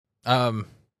I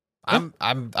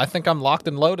think I'm locked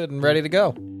and loaded and ready to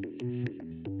go.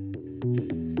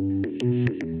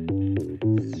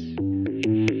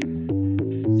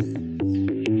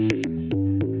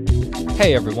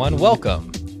 Hey everyone,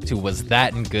 welcome to Was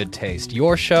That in Good Taste,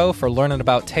 your show for learning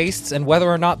about tastes and whether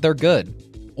or not they're good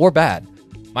or bad.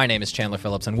 My name is Chandler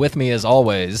Phillips, and with me as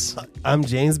always, I'm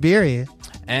James Beery.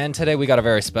 And today we got a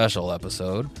very special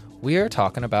episode. We are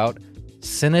talking about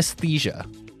synesthesia,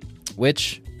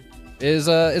 which is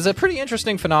a pretty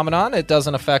interesting phenomenon. It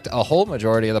doesn't affect a whole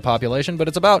majority of the population, but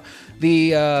it's about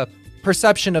the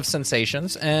perception of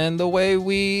sensations and the way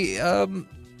we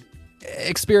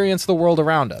experience the world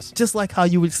around us. Just like how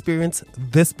you experience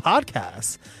this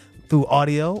podcast through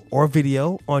audio or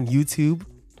video on YouTube,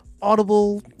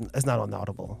 Audible. It's not on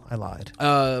Audible. I lied.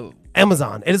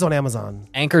 Amazon. It is on Amazon.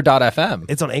 Anchor.fm.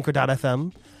 It's on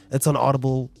Anchor.fm. It's on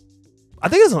Audible. I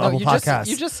think it's on Audible Podcasts.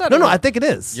 You just said no, it. No, I think it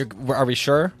is. Are we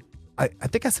sure? I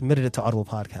think I submitted it to Audible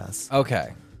Podcasts.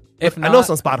 Okay. If not, I know it's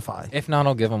on Spotify. If not,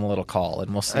 I'll give them a little call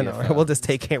and we'll see. I know. We'll just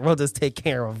take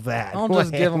care of that. I'll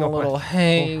just give them a little,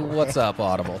 hey, what's up,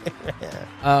 Audible?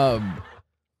 Yeah,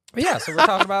 so we're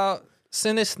talking about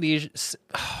synesthesia.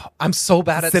 I'm so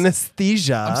bad at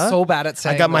synesthesia. I'm so bad at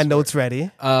saying I got my this notes word. ready.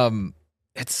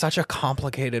 It's such a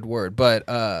complicated word,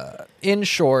 but in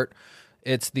short,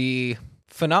 it's the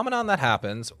phenomenon that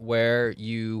happens where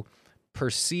you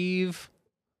perceive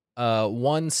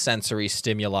one sensory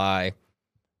stimuli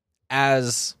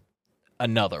as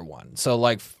another one. So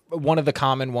like one of the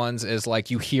common ones is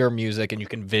like you hear music and you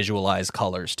can visualize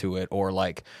colors to it, or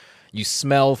like you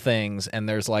smell things and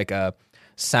there's like a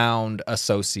sound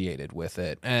associated with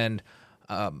it. And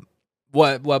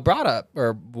what brought up,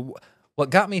 or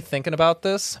what got me thinking about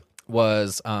this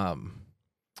was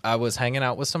I was hanging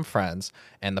out with some friends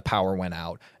and the power went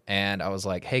out and I was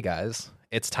like, hey guys,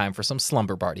 it's time for some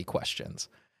slumber party questions.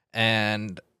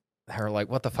 And they were like,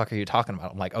 what the fuck are you talking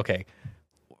about? I'm like,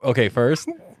 okay, first,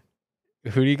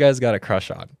 who do you guys got a crush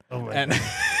on? Oh my and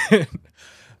God.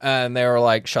 and they were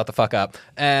like, shut the fuck up.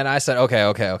 And I said, okay.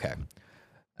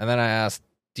 And then I asked,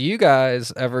 do you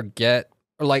guys ever get,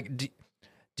 or like, do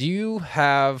you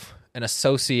have an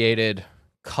associated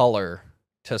color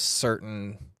to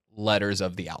certain letters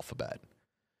of the alphabet?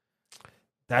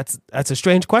 That's a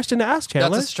strange question to ask,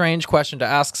 Chandler. That's a strange question to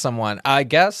ask someone. I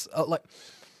guess,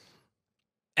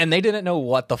 and they didn't know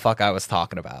what the fuck I was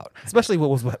talking about. Especially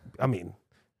because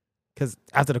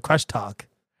after the crush talk,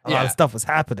 a lot of stuff was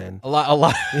happening. A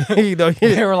lot. You know,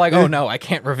 They were like, "Oh no, I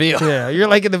can't reveal." Yeah, you're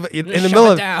like in the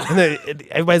middle of, and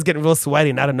everybody's getting real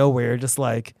sweaty, and out of nowhere, just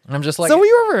like I'm just like. So,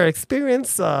 you ever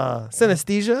experience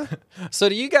synesthesia? So,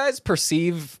 do you guys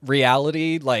perceive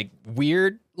reality like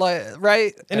weird, like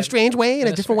right in a strange way, in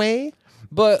a different way?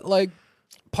 But like,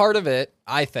 part of it,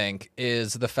 I think,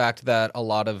 is the fact that a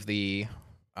lot of the,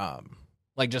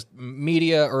 like just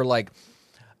media or like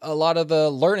a lot of the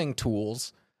learning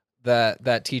tools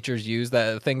that teachers use,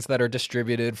 that things that are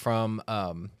distributed from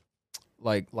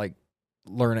like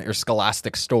learning or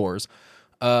scholastic stores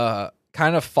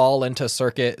kind of fall into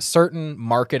certain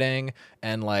marketing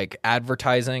and like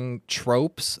advertising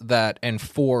tropes that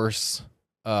enforce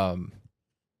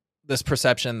this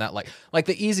perception that like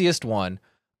the easiest one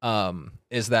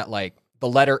is that like the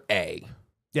letter A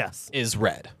is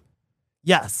red.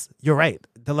 Yes, you're right.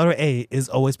 The letter A is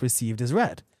always perceived as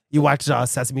red. You watch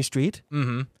Sesame Street,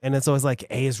 and it's always like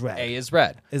A is red. A is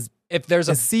red. Is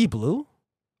C blue?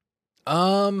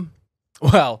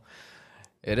 Well,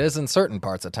 it is in certain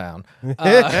parts of town.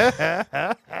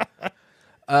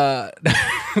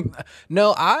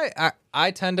 No,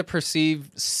 I tend to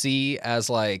perceive C as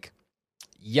like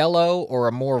yellow or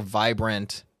a more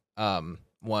vibrant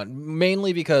one,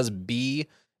 mainly because B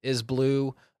is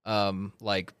blue.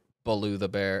 Like Baloo the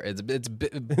bear. It's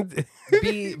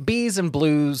bees and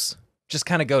blues just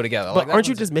kind of go together. But like, aren't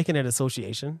you just making an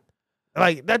association?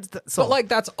 Like that's so. But like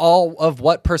that's all of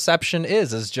what perception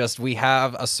is just we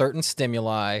have a certain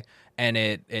stimuli and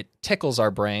it tickles our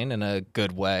brain in a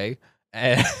good way,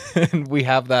 and we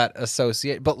have that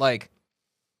associate. But like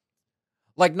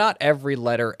not every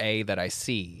letter A that I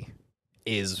see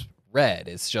is red.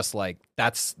 It's just like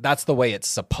that's the way it's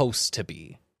supposed to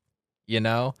be, you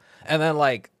know. And then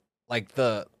like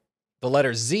the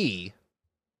letter Z,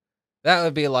 that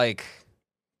would be like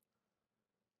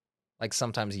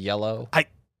sometimes yellow.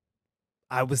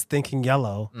 I was thinking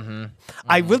yellow. Mm-hmm.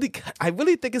 I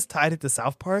really think it's tied into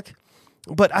South Park,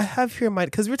 but I have here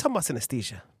because we're talking about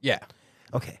synesthesia. Yeah.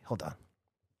 Okay, hold on.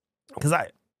 Because I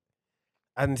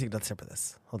didn't take another sip of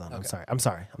this. Hold on. Okay. I'm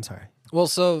sorry. Well,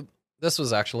 so this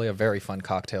was actually a very fun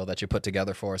cocktail that you put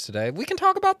together for us today. We can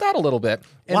talk about that a little bit.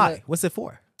 Why? What's it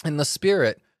for? In the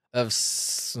spirit of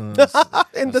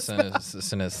in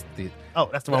the oh,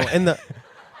 that's the wrong one.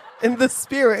 In the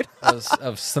spirit of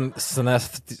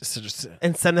synesthesia.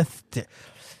 And synesthesia.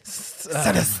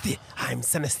 I'm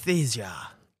synesthesia.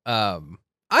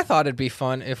 I thought it'd be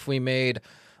fun if we made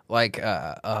like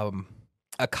a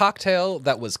cocktail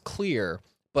that was clear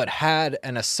but had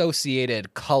an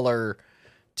associated color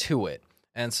to it.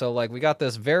 And so like we got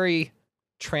this very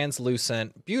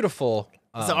translucent, beautiful.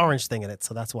 It's an orange thing in it,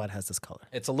 so that's why it has this color.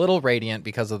 It's a little radiant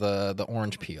because of the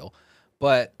orange peel.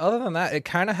 But other than that, it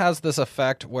kind of has this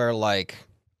effect where like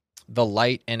the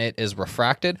light in it is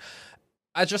refracted.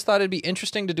 I just thought it'd be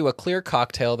interesting to do a clear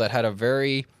cocktail that had a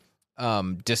very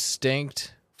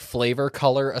distinct flavor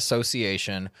color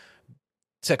association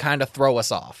to kind of throw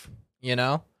us off, you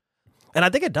know? And I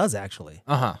think it does actually.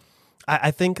 Uh-huh.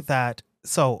 I think that,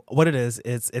 so what it is,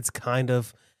 it's kind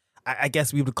of, I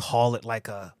guess we would call it like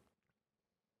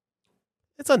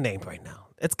it's unnamed right now.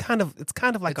 It's kind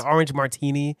of like an orange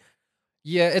martini.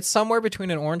 Yeah, it's somewhere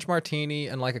between an orange martini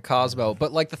and like a Cosmo.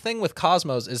 But like the thing with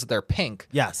Cosmos is they're pink.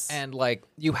 Yes. And like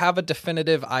you have a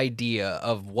definitive idea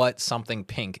of what something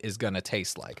pink is going to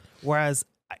taste like. Whereas,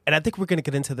 and I think we're going to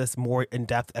get into this more in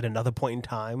depth at another point in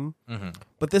time. Mm-hmm.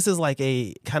 But this is like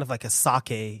a kind of like a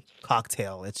sake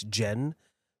cocktail. It's gin,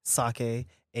 sake,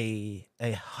 a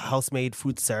house-made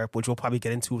fruit syrup, which we'll probably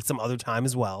get into some other time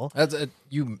as well. That's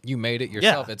you made it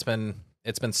yourself. Yeah.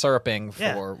 It's been syruping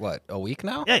for what, a week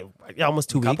now? Yeah,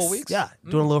 almost 2 weeks. Couple weeks? Yeah,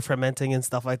 doing a little fermenting and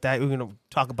stuff like that. We're going to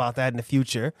talk about that in the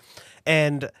future.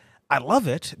 And I love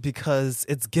it because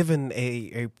it's given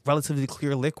a relatively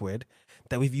clear liquid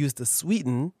that we've used to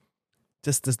sweeten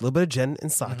just this little bit of gin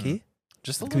and sake. Mm-hmm.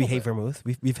 Just a little bit. Hate vermouth.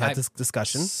 We've had this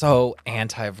discussion. So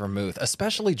anti-vermouth,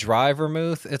 especially dry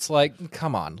vermouth. It's like,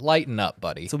 come on, lighten up,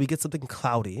 buddy. So we get something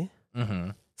cloudy,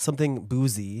 mm-hmm. something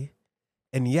boozy,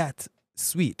 and yet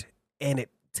sweet. And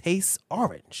it tastes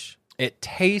orange. It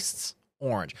tastes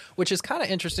orange, which is kind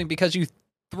of interesting because you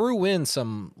threw in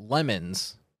some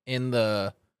lemons in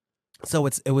the. So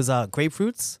it was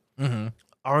grapefruits, mm-hmm.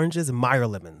 oranges, and Meyer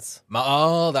lemons.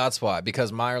 Oh, that's why.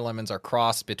 Because Meyer lemons are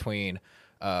crossed between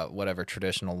whatever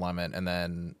traditional lemon and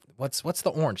then what's the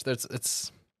orange?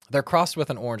 They're crossed with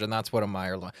an orange, and that's what a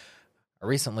Meyer lemon. I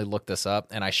recently looked this up,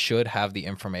 and I should have the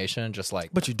information, just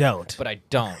like... But you don't. But I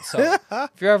don't. So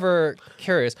if you're ever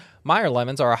curious, Meyer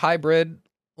lemons are a hybrid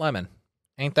lemon.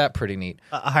 Ain't that pretty neat?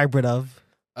 A hybrid of?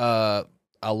 A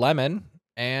lemon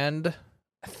and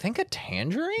I think a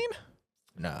tangerine?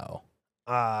 No.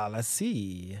 Let's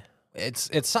see.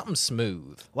 It's something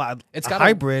smooth. Well, it's got a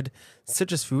hybrid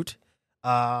citrus fruit.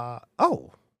 What?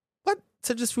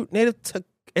 Citrus fruit native to...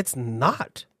 It's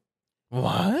not.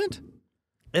 What?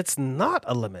 It's not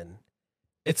a lemon.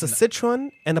 It's a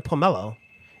citron and a pomelo.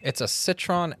 It's a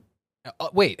citron.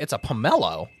 Wait, it's a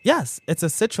pomelo? Yes, it's a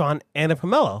citron and a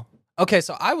pomelo. Okay,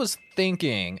 so I was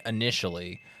thinking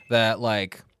initially that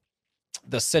like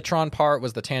the citron part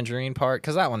was the tangerine part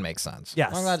because that one makes sense.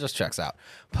 Yes. Well, that just checks out.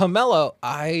 Pomelo,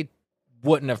 I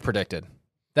wouldn't have predicted.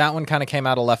 That one kind of came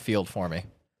out of left field for me.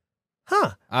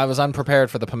 Huh. I was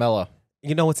unprepared for the pomelo.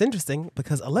 You know what's interesting?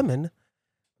 Because a lemon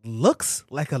looks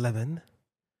like a lemon.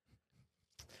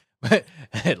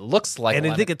 It looks like and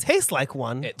one. I think it tastes like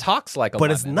one. It talks like a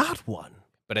but lemon. It's not one.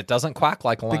 But it doesn't quack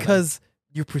like a lemon. Because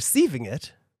you're perceiving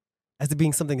it as it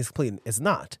being something is clean. It's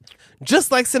not. Just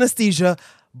like synesthesia,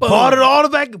 brought it all the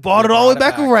way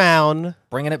back around.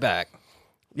 Bringing it back.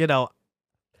 You know,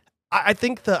 I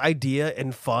think the idea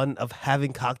and fun of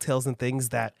having cocktails and things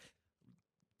that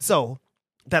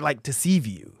like deceive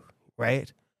you,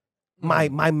 right?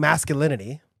 Mm. My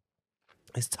masculinity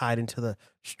is tied into the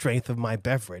strength of my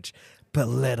beverage. But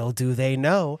little do they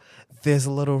know, there's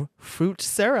a little fruit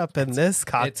syrup in this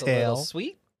cocktail. It's a little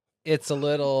sweet. It's a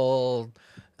little...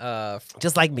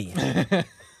 just like me.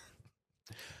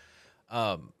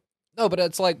 No, but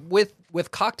it's like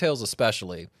with cocktails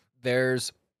especially,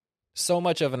 there's so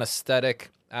much of an aesthetic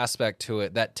aspect to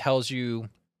it that tells you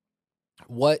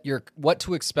what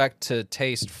to expect to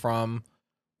taste from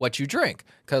what you drink.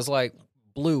 Because like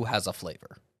blue has a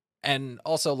flavor. And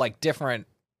also, like, different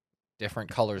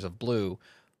colors of blue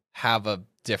have a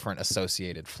different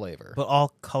associated flavor. But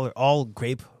all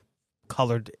grape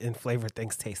colored and flavored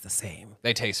things taste the same.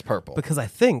 They taste purple. Because I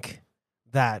think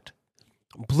that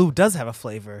blue does have a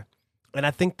flavor, and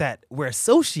I think that we're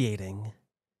associating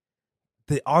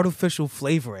the artificial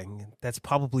flavoring that's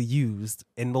probably used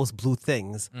in most blue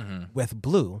things with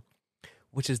blue,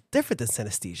 which is different than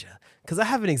synesthesia. Because I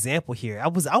have an example here. I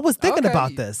was thinking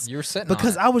about this. You're sitting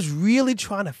because on it. I was really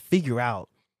trying to figure out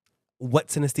what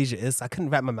synesthesia is. I couldn't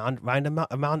wrap my mind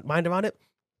around it.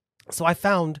 So I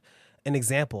found an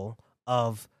example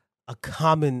of a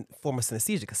common form of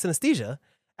synesthesia. Because synesthesia,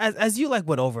 as you like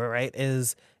went over, right,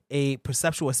 is a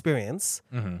perceptual experience,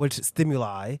 which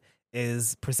stimuli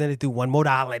is presented through one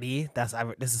modality.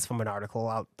 This is from an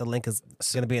article. The link is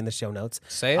going to be in the show notes.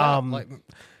 Say it.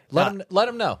 Let them know. Let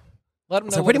them know.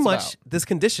 So what pretty it's much, about. this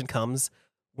condition comes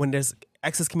when there's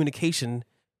excess communication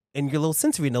in your little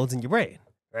sensory nodes in your brain,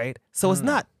 right? So it's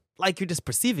not like you're just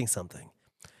perceiving something.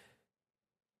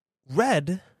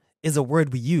 Red is a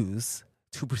word we use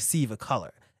to perceive a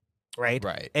color, right?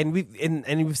 Right. And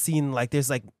we've seen like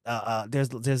there's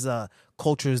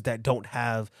cultures that don't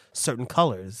have certain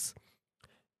colors,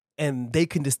 and they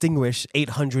can distinguish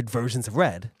 800 versions of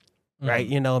red, right?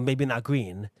 You know, maybe not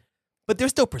green, but they're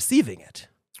still perceiving it,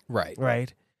 Right.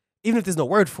 right? Even if there's no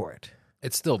word for it.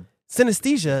 It's still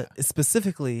Synesthesia is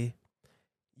specifically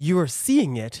you're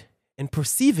seeing it and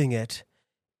perceiving it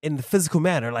in the physical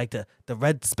manner, like the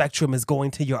red spectrum is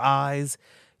going to your eyes.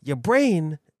 Your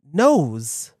brain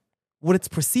knows what it's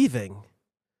perceiving,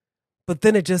 but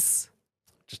then it just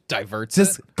diverts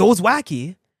just it. goes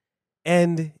wacky,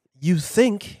 and you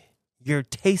think you're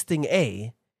tasting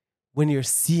A when you're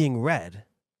seeing red.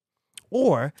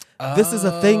 Or this is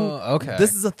a thing. Okay.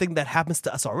 This is a thing that happens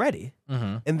to us already.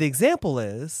 Mm-hmm. And the example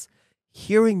is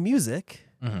hearing music,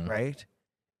 Mm-hmm. right,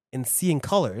 and seeing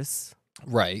colors.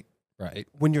 Right. Right.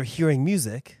 When you're hearing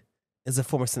music is a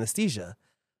form of synesthesia.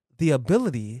 The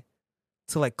ability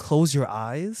to like close your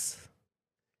eyes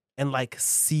and like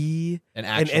see And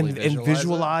and actually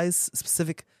visualize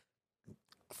specific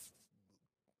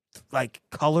like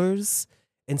colors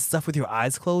and stuff with your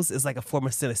eyes closed is like a form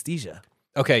of synesthesia.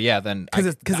 Okay, yeah, then Because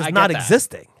it's I not get that.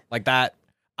 existing. Like that.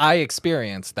 I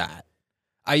experienced that.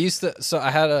 I used to. So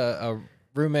I had a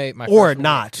roommate. My Or first roommate.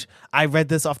 not. I read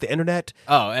this off the internet.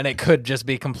 Oh, and it could just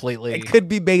be completely. It could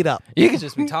be made up. You could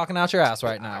just be talking out your ass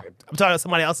right now. I'm talking to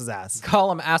somebody else's ass.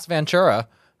 Call him Ass Ventura.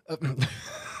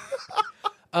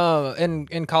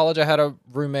 In college, I had a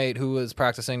roommate who was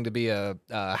practicing to be a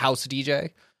house DJ.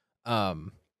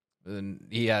 And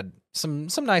he had some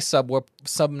nice subwoofers,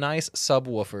 some nice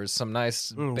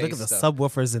bass Look at the stuff.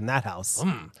 subwoofers in that house.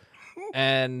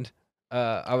 And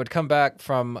I would come back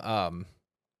from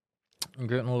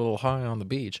getting a little high on the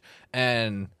beach,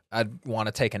 and I'd want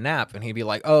to take a nap, and he'd be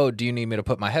like, "Oh, do you need me to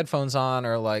put my headphones on?"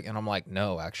 Or like, and I'm like,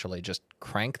 "No, actually, just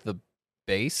crank the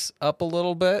bass up a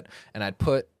little bit," and I'd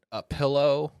put a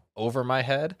pillow over my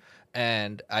head,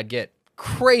 and I'd get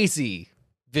crazy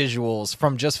visuals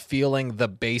from just feeling the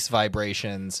bass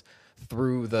vibrations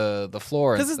through the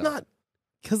floor. Because it's not,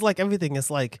 because like everything is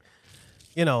like,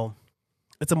 you know,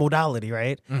 it's a modality,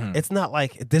 right? Mhm. It's not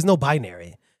like there's no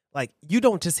binary. Like you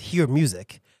don't just hear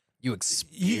music. you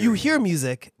You hear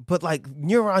music, but like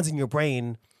neurons in your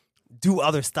brain do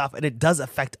other stuff, and it does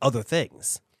affect other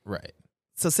things. right.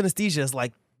 So synesthesia is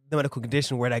like the medical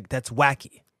condition where like that's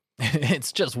wacky.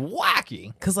 It's just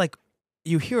wacky. Because like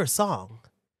you hear a song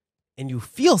and you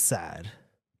feel sad,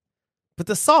 but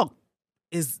the song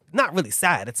is not really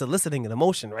sad. It's eliciting an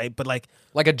emotion, right? But like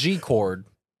Like a G chord.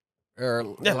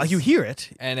 Or yeah, like you hear it.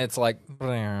 and it's like,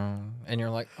 and you're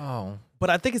like, oh, But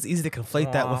I think it's easy to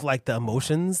conflate that with like the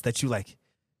emotions that you like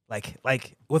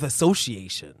with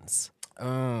associations.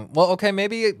 well, okay,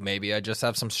 maybe I just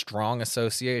have some strong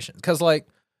association because, like,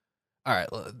 all right,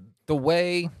 the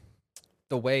way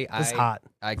It's hot.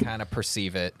 I kind of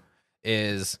perceive it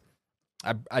is,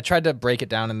 I tried to break it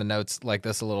down in the notes like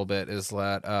this a little bit. Is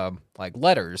that like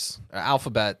letters,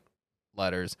 alphabet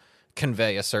letters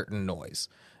convey a certain noise,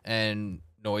 and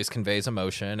noise conveys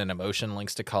emotion, and emotion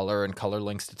links to color, and color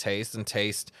links to taste, and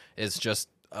taste is just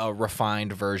a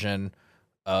refined version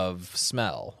of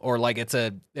smell, or like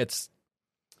it's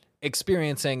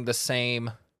experiencing the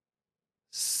same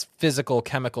physical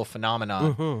chemical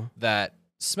phenomenon Mm-hmm. that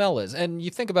smell is. And you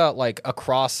think about like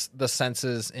across the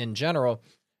senses in general,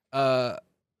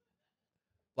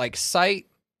 like sight,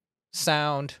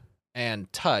 sound,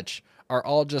 and touch are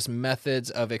all just methods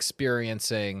of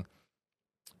experiencing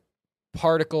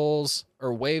particles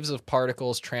or waves of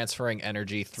particles transferring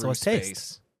energy through it's space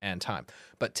taste. and time.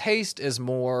 But taste is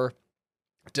more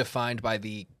defined by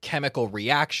the chemical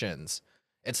reactions.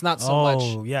 It's not so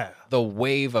much yeah. the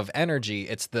wave of energy,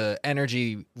 it's the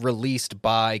energy released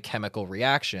by chemical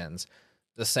reactions.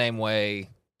 The same way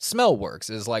smell works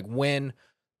is like when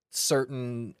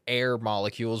certain air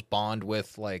molecules bond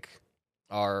with like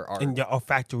our In your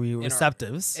olfactory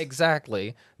receptors.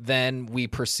 exactly, then we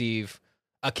perceive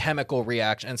a chemical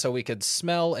reaction, and so we could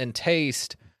smell and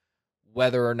taste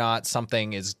whether or not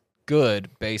something is good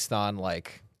based on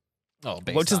like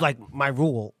Which is like my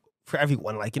rule for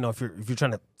everyone. Like, you know, if you're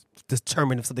trying to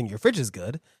determine if something in your fridge is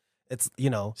good, it's, you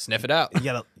know, sniff it out. you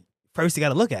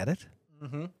gotta look at it.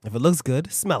 Mm-hmm. If it looks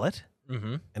good, smell it.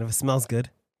 Mm-hmm. And if it smells good,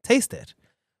 taste it.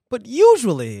 But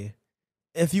usually,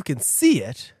 if you can see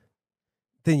it,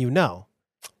 then you know.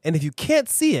 And if you can't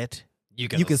see it, You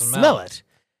you can smell it.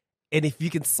 And if you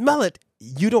can smell it,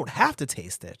 you don't have to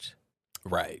taste it.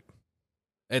 Right.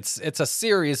 It's a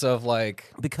series of like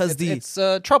Because it's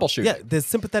troubleshooting. yeah, the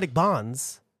sympathetic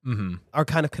bonds Mm-hmm. are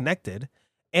kind of connected.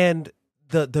 And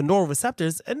the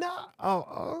neuroreceptors, and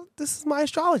now, this is my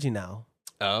astrology now.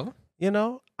 Oh. You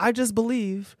know, I just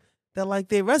believe that like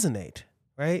they resonate,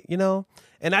 right? You know,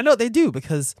 and I know they do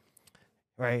because,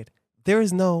 right, there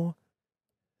is no,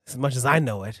 as much as I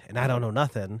know it, and I don't know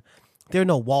nothing, there are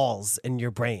no walls in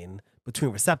your brain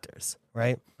between receptors,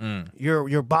 right? Mm.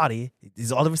 Your body,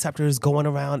 these all the receptors going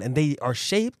around, and they are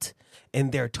shaped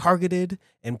and they're targeted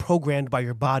and programmed by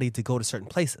your body to go to certain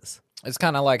places. It's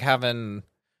kind of like having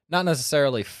not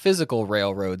necessarily physical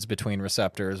railroads between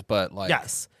receptors, but like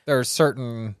Yes, there are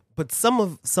certain but some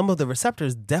of the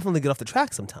receptors definitely get off the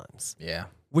track sometimes. yeah.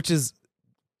 Which is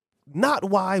not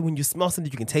why when you smell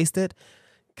something you can taste it,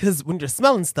 because when you're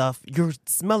smelling stuff, you're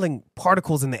smelling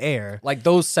particles in the air. Like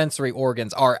those sensory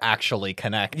organs are actually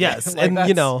connected. Yes, Like, and that's,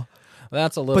 you know,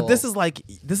 that's a little. but this is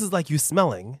like you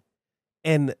smelling,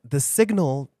 and the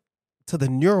signal to the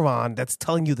neuron that's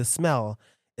telling you the smell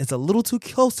is a little too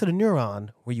close to the neuron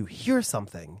where you hear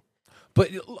something. But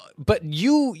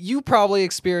you probably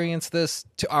experienced this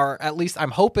at least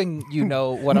I'm hoping you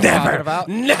know what I'm Never, talking about.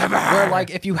 never. Where like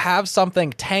if you have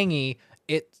something tangy,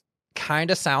 it kind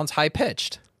of sounds high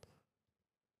pitched.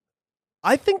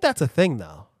 I think that's a thing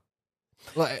though.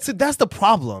 Like, So that's the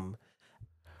problem.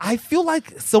 I feel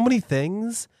like so many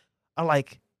things are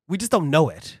like we just don't know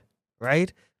it,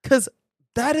 right? Because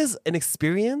that is an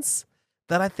experience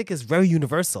that I think is very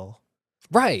universal.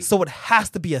 right. So it has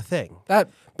to be a thing That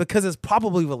because it's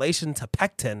probably relation to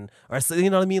pectin or you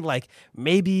know what I mean? Like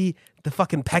maybe the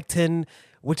fucking pectin,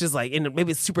 which is like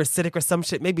maybe it's super acidic or some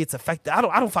shit. Maybe it's affected. I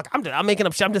don't fuck. I'm making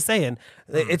up shit. I'm just saying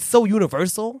it's so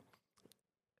universal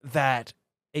that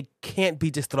it can't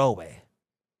be just throwaway.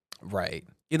 right.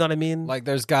 You know what I mean? Like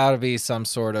there's got to be some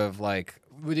sort of like.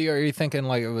 Are you thinking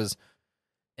like it was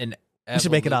an? We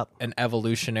should make it up. An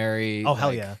evolutionary. Oh, hell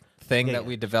like, yeah. Thing Yeah, that yeah.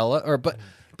 we develop, or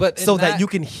but so in that you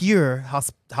can hear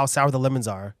how sour the lemons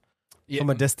are Yeah. from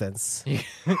a distance.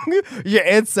 Your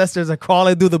ancestors are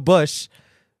crawling through the bush,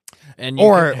 and you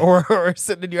or, can- or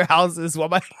sitting in your houses while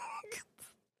my.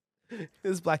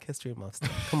 It's Black History Month.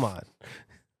 Come on.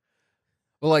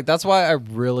 Well, like that's why I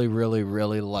really, really,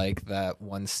 really like that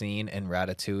one scene in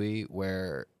Ratatouille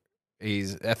where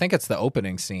I think it's the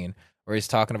opening scene where he's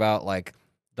talking about like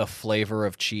the flavor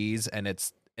of cheese, and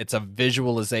it's a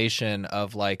visualization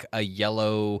of like a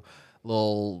yellow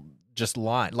little just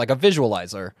line, like a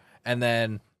visualizer, and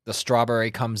then the strawberry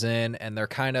comes in, and they're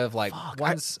kind of like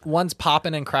one's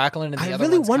popping and crackling, and the I other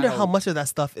really one's wonder kinda- how much of that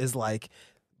stuff is like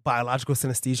biological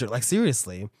synesthesia. Like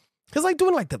seriously, because like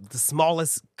doing like the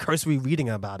smallest cursory reading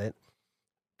about it,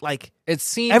 like it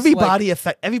seems everybody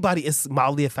is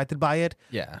mildly affected by it.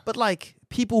 yeah. But like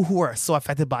people who are so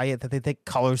affected by it that they think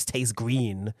colors taste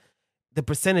green, the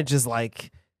percentage is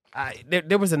like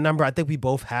there was a number I think we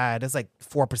both had. It's like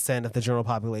 4% of the general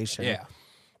population. Yeah.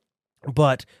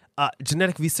 But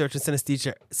genetic research in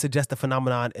synesthesia suggests the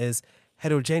phenomenon is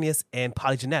heterogeneous and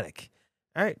polygenetic.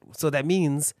 All right, so that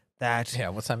means that Yeah.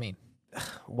 What's that mean?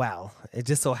 wow, it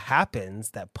just so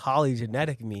happens that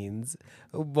polygenetic means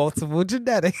multiple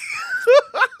genetic.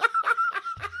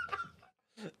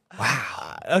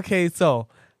 Wow. Okay, so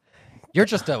You're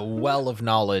just a well of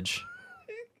knowledge.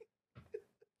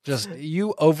 Just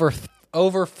you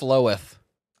overfloweth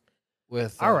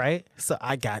with. all right, so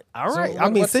I got all So right. what- I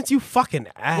mean, what's- since you fucking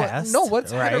asked,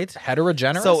 what's right?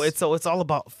 heterogeneous? So it's all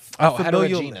about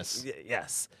heterogeneous.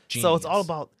 Yes. So it's all Genius.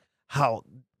 about how.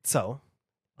 So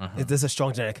Uh-huh. there's a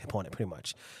strong genetic component, pretty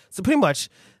much. So pretty much,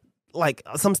 like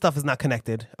some stuff is not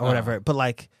connected or whatever, but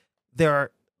like there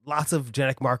are lots of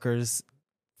genetic markers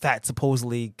that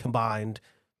supposedly combined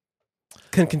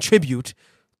can contribute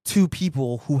to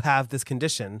people who have this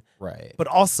condition. right. But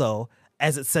also,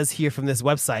 as it says here from this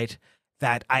website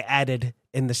that I added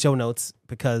in the show notes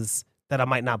because that I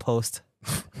might not post.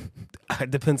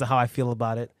 It depends on how I feel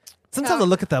about it. Sometimes I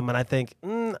look at them and I think,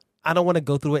 I don't want to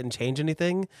go through it and change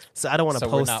anything, so I don't want to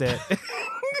So we're post not-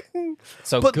 it.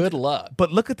 So but- good luck.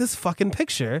 But look at this fucking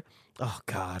picture. Oh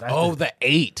God! The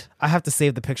 8. I have to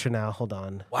save the picture now. Hold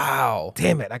on. Wow.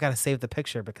 Damn it! I gotta save the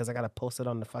picture because I gotta post it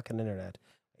on the fucking internet.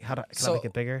 Can I So- make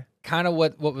it bigger? Kind of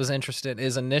what was interesting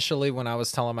is initially when I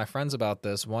was telling my friends about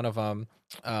this, one of them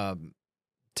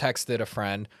texted a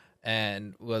friend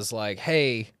and was like,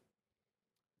 "Hey,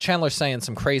 Chandler's saying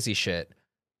some crazy shit,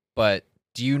 but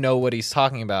do you know what he's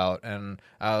talking about? And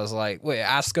I was like, wait,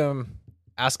 ask them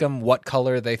what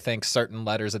color they think certain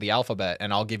letters of the alphabet,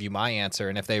 and I'll give you my answer.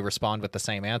 And if they respond with the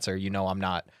same answer, I'm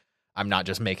not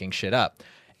just making shit up.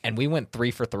 And we went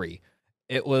 3 for 3.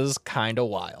 It was kind of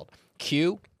wild.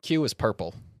 Q is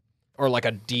purple, or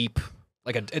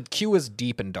Q is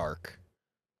deep and dark.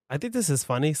 I think this is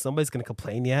funny. Somebody's gonna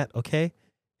complain yet? Okay,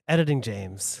 editing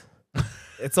James.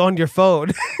 It's on your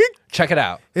phone. Check it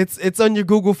out. It's on your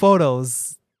Google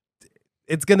Photos.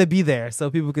 It's gonna be there so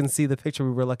people can see the picture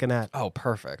we were looking at. Oh,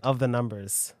 perfect. Of the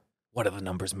numbers. What do the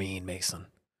numbers mean, Mason?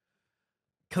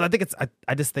 Because I think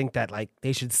I just think that like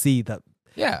they should see the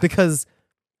because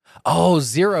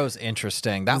 0's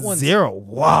interesting. That one's 0.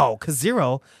 Wow, because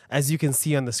 0, as you can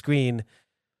see on the screen.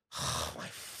 Oh my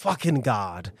fucking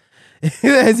god!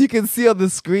 As you can see on the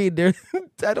screen, there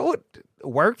I don't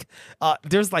work.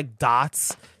 There's like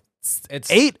dots. It's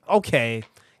 8. Okay,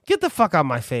 get the fuck out of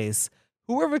my face.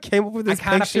 Whoever came up with this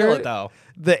I picture, feel it though.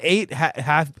 The 8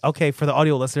 have okay for the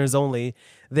audio listeners only.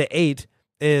 The 8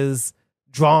 is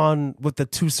drawn with the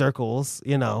 2 circles,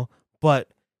 but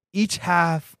each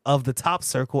half of the top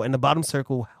circle and the bottom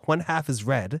circle, one half is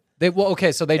red.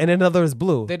 And another is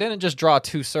blue. They didn't just draw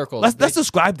 2 circles. Let's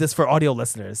describe this for audio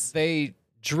listeners. They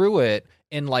drew it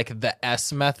in like the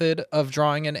S method of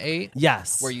drawing an 8.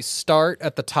 Yes. Where you start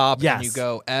at the top and you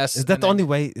go S. Is that the only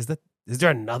way? Is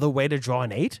there another way to draw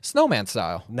an 8? Snowman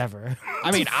style. Never.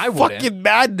 I mean, I wouldn't. Fucking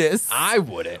madness. I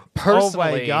wouldn't. Personally,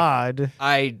 oh my god.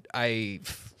 I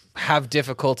have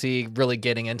difficulty really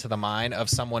getting into the mind of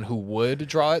someone who would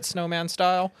draw it snowman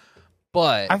style,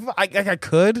 but I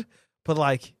could, but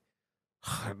like,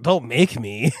 don't make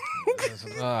me.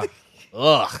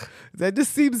 Ugh. That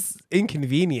just seems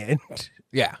inconvenient.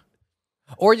 Yeah.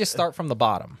 Or you start from the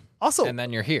bottom. Also, and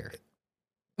then you're here.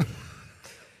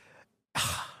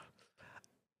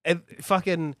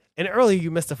 And earlier you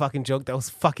missed a fucking joke that was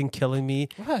fucking killing me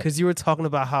because you were talking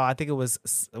about how I think it was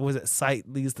it sight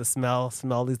leads to smell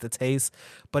leads to taste,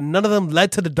 but none of them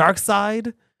led to the dark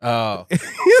side. Oh,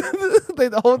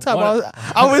 like the whole time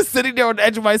I was sitting there on the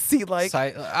edge of my seat, like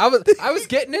I was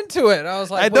getting into it. I was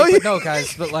like, no,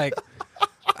 guys, but like,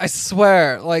 I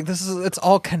swear, like it's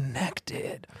all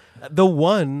connected. The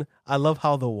one, I love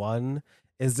how the one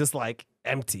is just like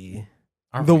empty.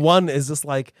 The one is just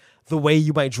like the way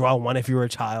you might draw one if you were a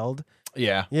child.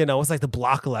 Yeah. It's like the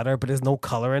block letter, but there's no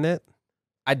color in it.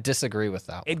 I disagree with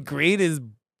that. And green is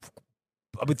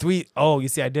 3. Oh, you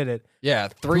see, I did it. Yeah.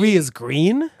 3 is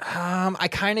green. I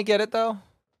kind of get it though.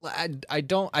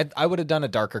 I would have done a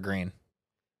darker green.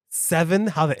 7,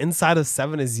 how the inside of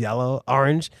 7 is yellow,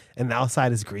 orange, and the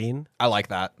outside is green. I like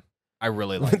that. I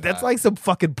really like that. That's like some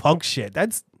fucking punk shit.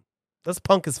 That's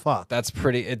punk as fuck. That's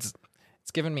pretty. It's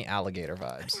giving me alligator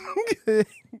vibes.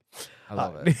 I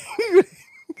love it.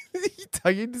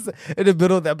 In the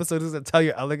middle of the episode, does it tell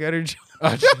your alligator joke?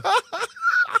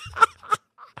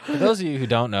 For those of you who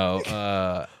don't know,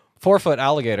 4-foot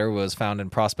alligator was found in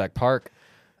Prospect Park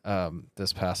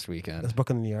this past weekend. That's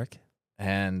Brooklyn, New York.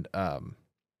 And I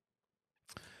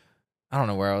don't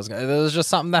know where I was going. It was just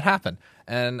something that happened.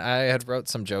 And I had wrote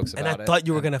some jokes about it. And I thought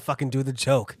you were going to fucking do the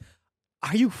joke.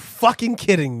 Are you fucking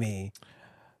kidding me?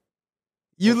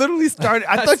 You literally started.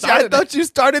 I thought you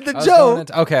started the joke.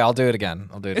 Okay, I'll do it again.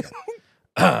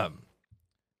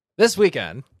 This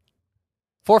weekend,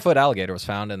 4-foot alligator was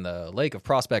found in the lake of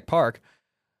Prospect Park.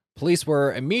 Police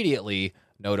were immediately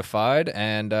notified,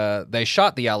 and they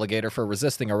shot the alligator for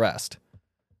resisting arrest.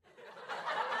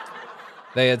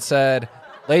 They had said,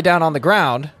 lay down on the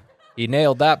ground. He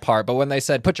nailed that part. But when they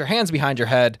said, put your hands behind your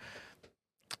head,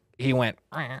 he went...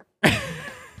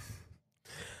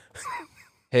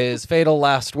 His fatal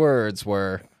last words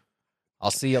were,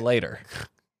 I'll see you later.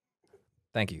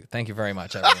 Thank you. Thank you very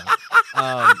much,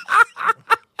 everyone.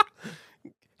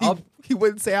 He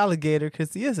wouldn't say alligator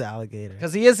because he is an alligator.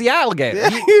 Because he is the alligator.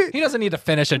 He doesn't need to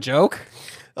finish a joke.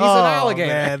 He's an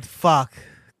alligator. Man, fuck.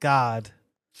 God.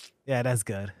 Yeah, that's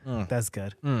good. That's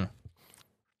good.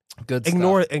 Good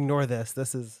stuff. Ignore this.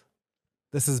 This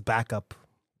is backup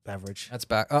beverage. That's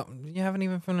back. Oh, you haven't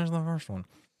even finished the first one.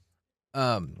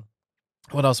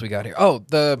 What else we got here? Oh,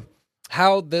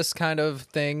 how this kind of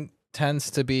thing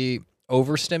tends to be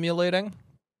overstimulating.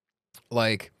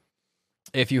 Like,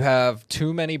 if you have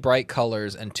too many bright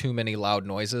colors and too many loud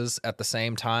noises at the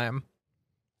same time.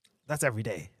 That's every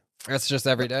day. That's just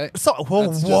every day? So,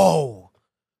 whoa.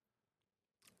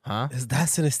 Huh? Is that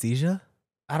synesthesia?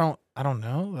 I don't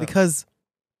know. Because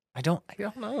I don't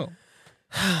know.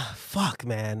 Fuck,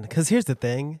 man. Because here's the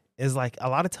thing, is like a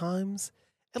lot of times,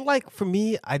 and like for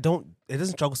me, it doesn't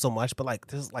struggle so much, but like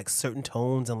there's like certain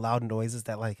tones and loud noises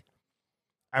that like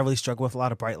I really struggle with. A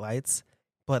lot of bright lights.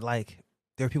 but like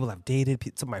there are people I've dated,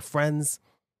 some of my friends,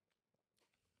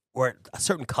 where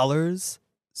certain colors,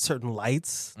 certain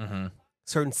lights, Mm-hmm.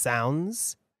 certain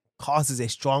sounds causes a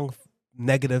strong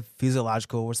negative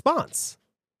physiological response.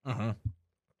 Mm-hmm.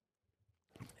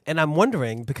 And I'm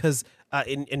wondering because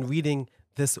in reading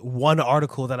this one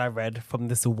article that I read from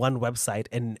this one website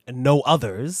and no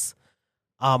others,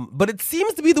 but it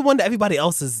seems to be the one that everybody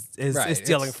else is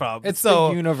stealing from. It's so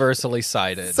the universally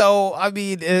cited. So I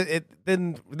mean,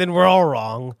 then we're all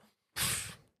wrong,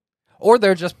 or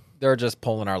they're just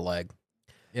pulling our leg.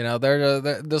 You know, they're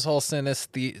this whole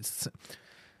synesthesia.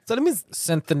 So that means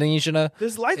Synthesia.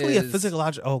 there's likely a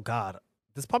physiological. Oh God,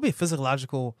 there's probably a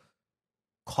physiological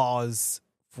cause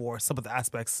for some of the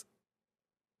aspects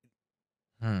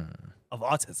of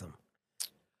autism,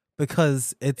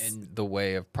 because it's In the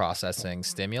way of processing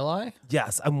stimuli.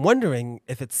 yes. I'm wondering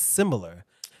if it's similar,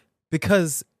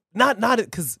 because not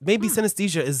because maybe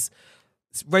synesthesia is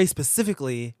very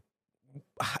specifically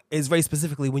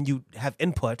when you have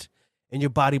input and your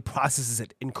body processes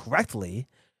it incorrectly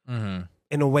Mm-hmm.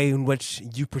 in a way in which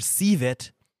you perceive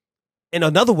it in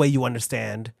another way you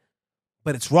understand,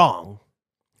 but it's wrong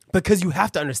because you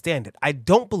have to understand it. I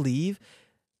don't believe,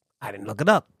 I didn't look it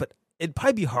up, but it'd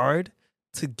probably be hard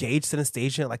to gauge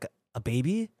synesthesia like a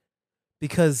baby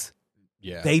because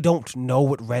Yeah. they don't know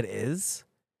what red is.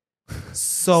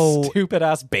 So Stupid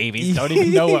ass babies don't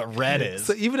even know what red is.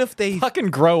 So even if they Fucking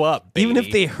grow up, baby. even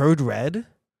if they heard red,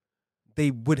 they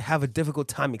would have a difficult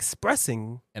time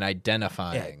expressing and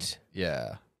identifying it.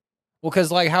 Yeah. Well,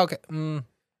 because like how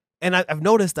And I've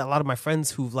noticed that a lot of my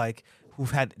friends who've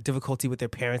had difficulty with their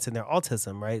parents and their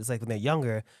autism, right? It's like when they're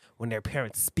younger, when their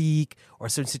parents speak or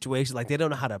certain situations, like they don't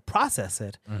know how to process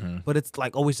it. mm-hmm. But it's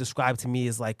like always described to me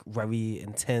as like very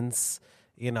intense,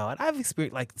 you know. And I've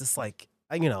experienced like just like,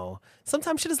 you know,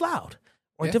 sometimes shit is loud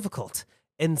or Yeah. difficult.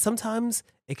 And sometimes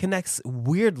it connects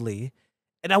weirdly.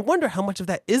 And I wonder how much of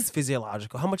that is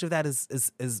physiological, how much of that is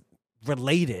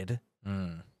related.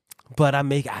 But I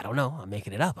don't know. I'm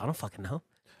making it up. I don't fucking know.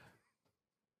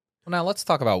 Well, now let's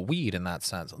talk about weed in that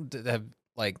sense. Have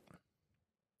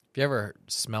you ever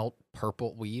smelled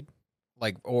purple weed?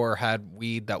 Like, or had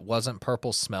weed that wasn't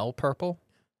purple smell purple?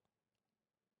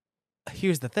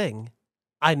 Here's the thing.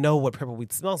 I know what purple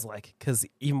weed smells like because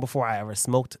even before I ever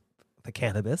smoked the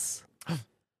cannabis,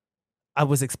 I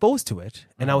was exposed to it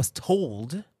and I was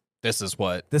told This is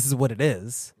what. this is what it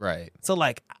is. Right. So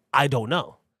like, I don't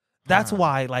know. That's Huh.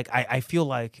 why like I feel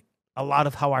like a lot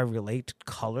of how I relate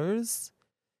colors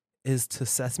is to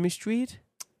Sesame Street.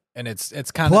 And it's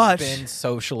kind But- of been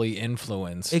socially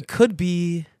influenced. It could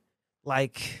be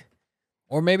like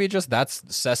Or maybe just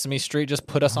that's Sesame Street just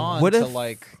put us on What to if-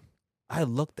 like. I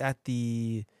looked at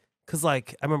because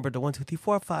like I remember the 1, 2, 3,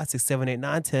 4, 5, 6, 7, 8,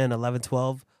 9, 10, 11,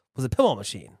 12 was a pinball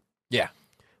machine. Yeah.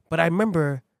 But I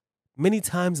remember many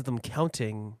times of them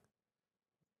counting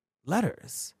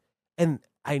letters. And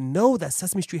I know that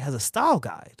Sesame Street has a style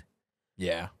guide.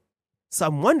 Yeah. So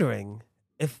I'm wondering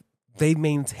if they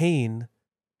maintain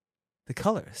the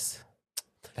colors.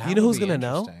 That You know would who's be gonna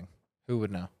know? interesting. Who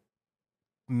would know?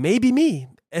 Maybe me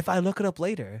if I look it up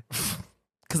later.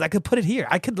 Because I could put it here.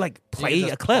 I could like You play could a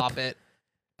just clip.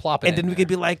 Plop it And in then we there. could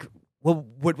be like, well,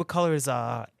 what color is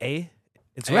A?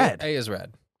 It's A- red. A is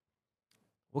red.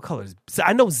 What color is so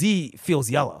I know Z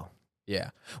feels yellow.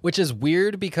 Yeah. Which is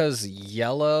weird because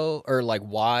yellow, or like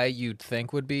why you'd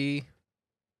think would be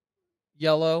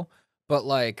yellow, but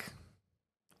like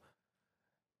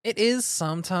it is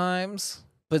sometimes,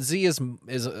 but Z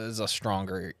is a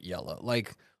stronger yellow.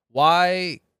 Like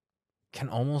Y can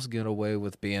almost get away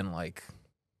with being like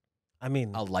I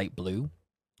mean, a light blue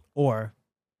or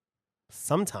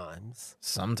sometimes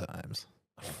sometimes.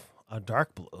 a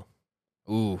dark blue.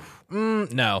 Ooh.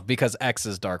 No, because X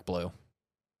is dark blue.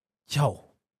 Yo,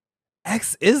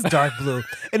 X is dark blue.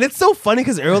 And it's so funny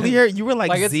because earlier you were like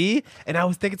Like Z, and I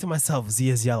was thinking to myself, Z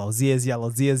is yellow, Z is yellow,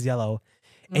 Z is yellow.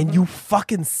 And you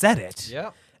fucking said it.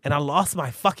 Yeah. And I lost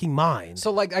my fucking mind.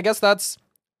 So like I guess that's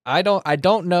I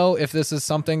don't know if this is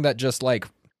something that just like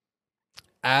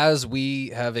as we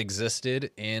have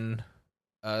existed in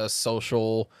a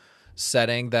social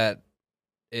setting that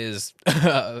is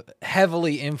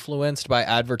heavily influenced by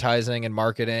advertising and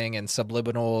marketing and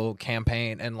subliminal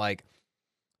campaign and like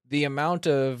the amount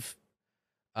of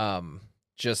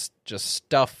just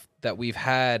stuff that we've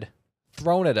had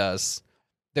thrown at us,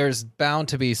 there's bound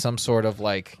to be some sort of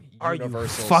like Are you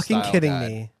universal fucking style kidding guide.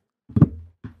 me?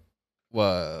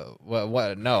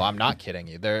 What? No, I'm not kidding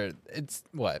you. It's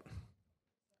what?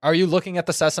 Are you looking at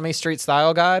the Sesame Street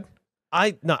style guide?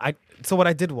 So what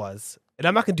I did was, and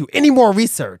I'm not gonna do any more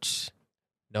research.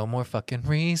 No more fucking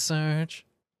research.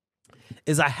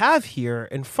 is I have here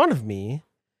in front of me,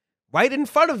 right in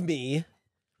front of me,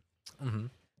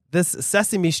 this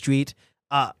Sesame Street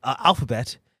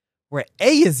alphabet where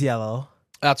A is yellow.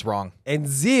 That's wrong. And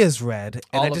Z is red.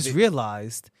 And All I of just the-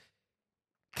 realized,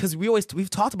 because we've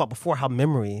talked about before how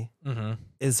memory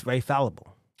is very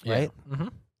fallible, right? Yeah. Mm-hmm.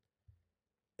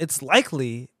 It's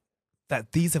likely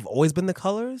that these have always been the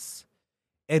colors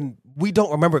and we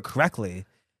don't remember it correctly.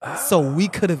 So we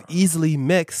could have easily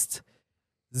mixed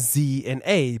Z and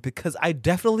A, because I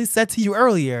definitely said to you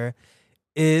earlier,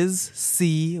 is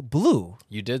C blue?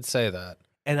 You did say that.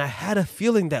 And I had a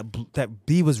feeling that that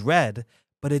B was red,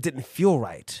 but it didn't feel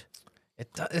right.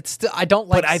 It's still. I don't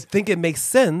like. But I think it makes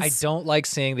sense. I don't like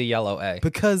seeing the yellow A.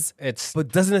 because. It's But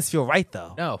doesn't this feel right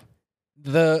though? no.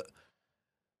 The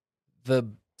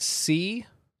C,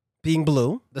 Being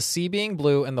blue. the C being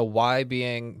blue and the Y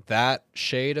being that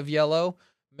shade of yellow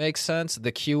makes sense.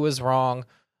 The Q is wrong.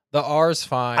 The R's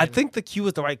fine. I think the Q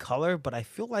is the right color, but I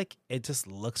feel like it just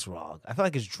looks wrong. I feel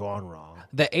like it's drawn wrong.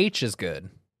 the H is good.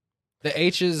 The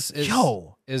H is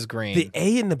green. The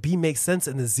A and the B makes sense,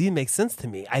 and the Z makes sense to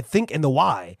me. I think, and the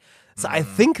Y. So I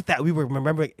think that we were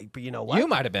remembering, but you know what? You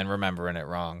might have been remembering it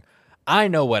wrong. I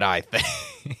know what I think.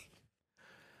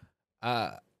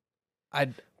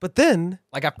 But then,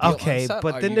 like I feel okay, unset-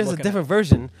 but are then you there's a looking different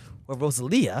version where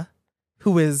Rosalia,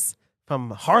 who is from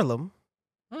Harlem,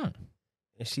 at-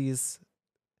 and she's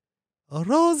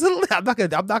Rosalia. I'm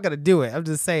not gonna do it. I'm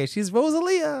just saying she's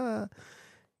Rosalia.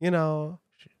 You know,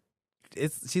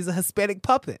 she's a Hispanic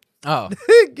puppet. Oh,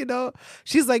 You know,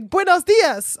 she's like Buenos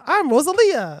dias. I'm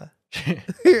Rosalia.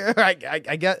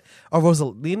 I get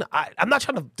Rosalina. I'm not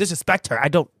trying to disrespect her. I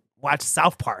don't watch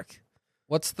South Park.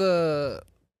 what's that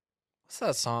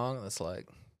song that's like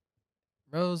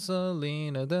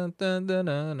Rosalina? Dun, dun, dun,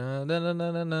 dun, dun, dun, dun,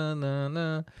 dun, dun, dun,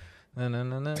 dun, dun,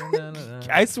 dun, dun, dun, dun.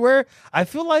 I swear, I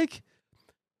feel like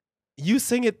you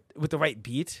sing it with the right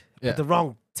beat, Yeah. with the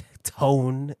wrong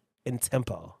tone and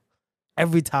tempo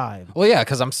every time. Well, yeah,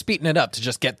 because I'm speeding it up to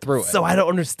just get through it. So I don't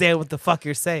understand what the fuck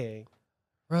you're saying.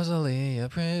 Rosalia,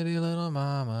 pretty little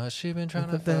mama, she been trying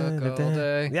to fuck all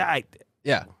day. Yeah,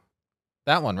 Yeah,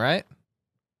 that one, right?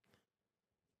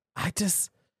 I just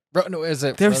No, is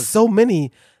it? there's so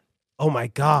many. Oh my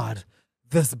god,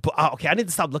 okay. I need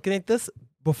to stop looking at this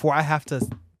before I have to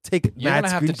take. You're mad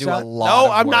gonna have to do a screenshots. lot No,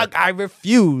 of I'm not. work. I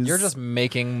refuse. You're just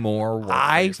making more work.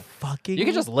 I Jason. fucking. You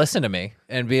can just listen to me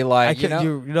and be I like, can,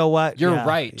 you know what? you're Yeah,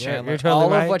 right, yeah, Chandler. You're totally All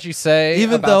right. of what you say,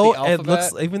 even about though the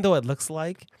alphabet, even though it looks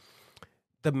like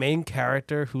the main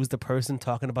character, who's the person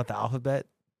talking about the alphabet,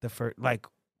 the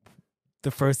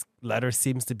first letter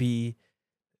seems to be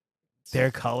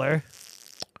their color.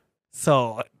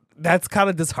 So that's kind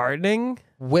of disheartening.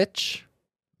 which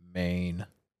main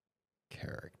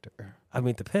character? I mean,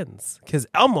 it depends, because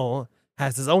Elmo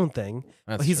has his own thing,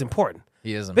 That's but he's true. important.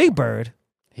 He isn't. Big Bird,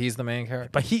 He's the main character.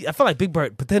 but I feel like Big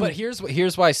Bird, but then But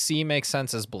here's why C makes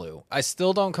sense as blue. I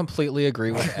still don't completely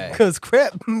agree with A. because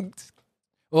Crip.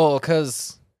 Well,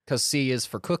 because C is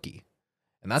for cookie,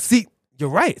 and that's See, you're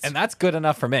right. and that's good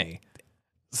enough for me.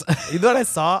 You know what I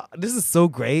saw? This is so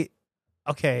great.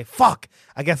 Okay, fuck.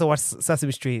 I guess I watched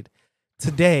Sesame Street.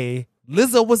 Today,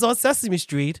 Lizzo was on Sesame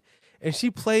Street and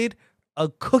she played a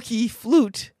cookie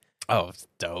flute. Oh, it's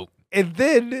dope. And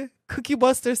then Cookie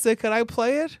Buster said, "Can I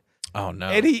play it?" Oh no.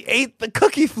 And he ate the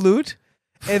cookie flute.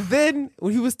 And then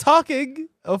when he was talking,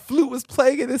 a flute was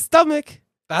playing in his stomach.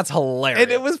 That's hilarious.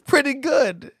 And it was pretty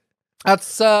good.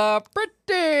 That's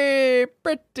pretty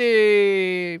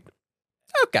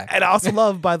okay. And I also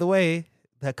love, by the way,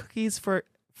 that cookies for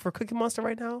Cookie Monster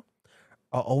right now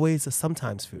are always a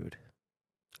sometimes food.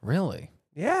 Really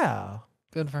Yeah.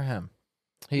 good for him.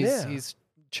 Yeah. He's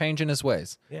changing his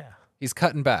ways. Yeah. He's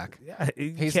cutting back. Yeah. He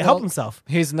He's can't no- help himself.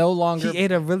 He's no longer. He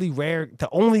ate a really rare, the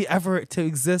only ever to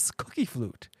exist cookie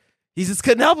flute. He just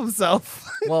couldn't help himself.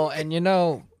 Well, and you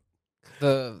know,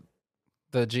 the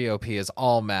GOP is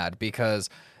all mad because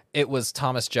it was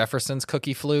Thomas Jefferson's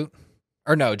cookie flute,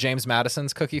 or no, James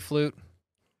Madison's cookie flute,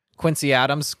 Quincy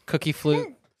Adams' cookie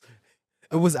flute.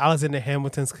 It was Alexander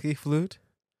Hamilton's cookie flute.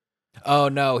 Oh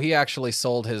no, he actually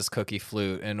sold his cookie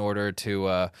flute in order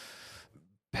to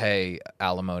pay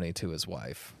alimony to his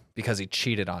wife because he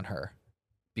cheated on her.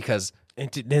 Because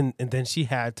And then she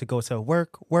had to go to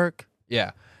work.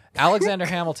 yeah, Alexander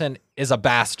Hamilton is a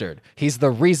bastard. He's the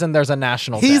reason there's a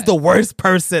national He's day. the worst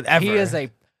person ever. He is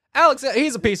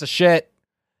he's a piece of shit.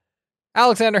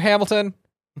 Alexander Hamilton,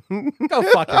 go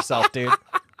fuck yourself, dude.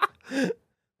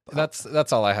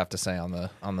 That's all I have to say on the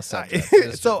subject.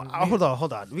 It's So just-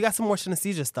 hold on. We got some more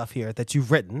synesthesia stuff here that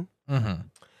you've written. Mhm.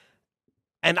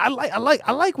 And I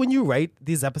like when you write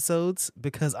these episodes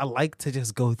because I like to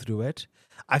just go through it.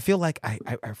 I feel like I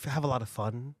have a lot of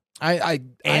fun.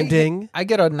 Ending. I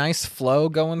get a nice flow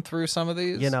going through some of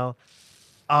these. You know,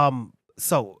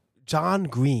 so John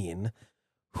Green,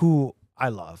 who I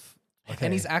love, okay?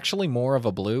 And he's actually more of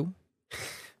a blue.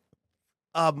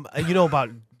 You know about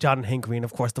John and Hank Green,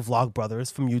 of course, the Vlog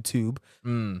Brothers from YouTube.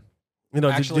 Mm. You know,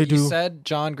 Actually, they you said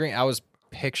John Green. I was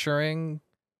picturing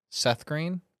Seth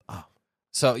Green. Oh.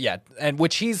 So yeah, and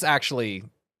which he's actually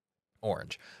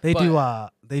orange. They But- do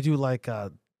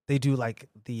like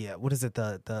the what is it,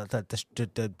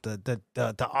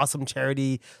 the awesome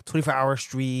charity 24-hour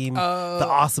stream, the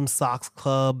Awesome Socks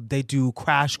Club. They do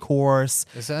Crash Course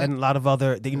Is that and a lot of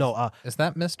other is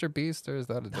that Mr. Beast or is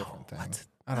that a different thing? what?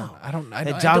 I don't. No. I don't. I And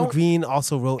don't. John Green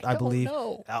also wrote, I believe.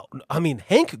 No. I mean,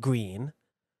 Hank Green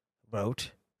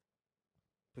wrote.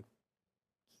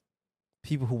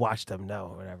 People who watch them know,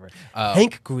 or whatever.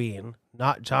 Hank Green,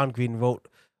 not John Green, wrote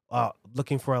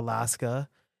 "Looking for Alaska."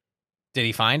 Did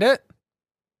he find it?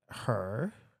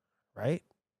 Her, right?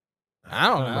 I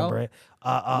don't know. remember it.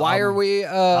 Why are we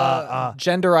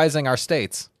genderizing our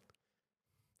states?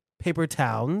 Paper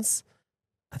Towns?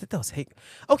 I think that was Hank.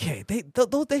 Okay,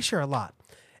 they share a lot,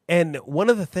 and one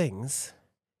of the things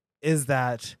is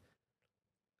that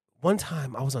one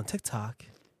time I was on TikTok,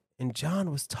 and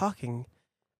John was talking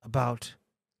about,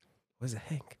 was it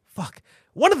Hank? Fuck.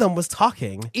 One of them was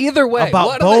talking Either way, about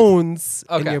what bones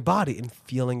in Okay. your body and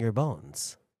feeling your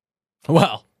bones.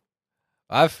 Well,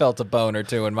 I've felt a bone or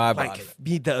two in my Like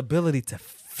body. the ability to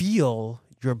feel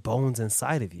your bones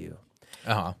inside of you.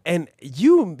 Uh-huh. And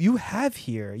you have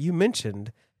here, you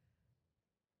mentioned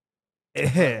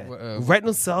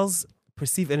retinal cells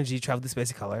perceive energy, travel through space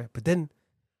and color, but then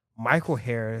micro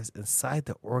hairs inside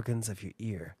the organs of your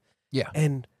ear. Yeah.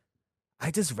 And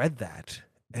I just read that,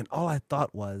 and all I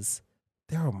thought was,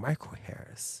 there are micro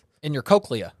hairs In your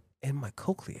cochlea. in my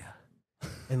cochlea,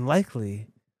 and likely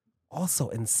also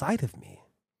inside of me.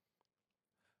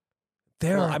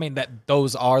 There Well, are, I mean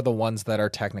those are the ones that are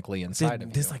technically inside of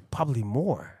you. there's like probably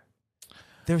more.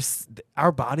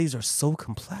 Our bodies are so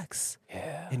complex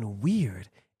yeah. and weird,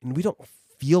 and we don't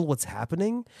feel what's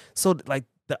happening. So like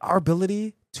our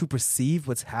ability to perceive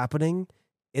what's happening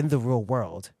in the real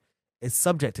world is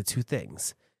subject to two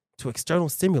things: to external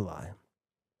stimuli.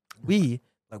 We,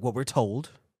 like what we're told,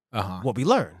 Uh-huh. what we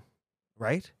learn,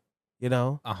 right? You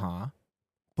know? Uh-huh.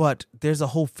 But there's a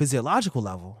whole physiological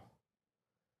level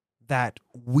that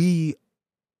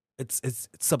it's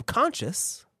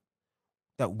subconscious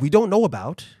that we don't know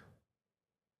about,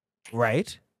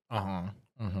 right? Uh-huh.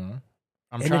 Mm-hmm.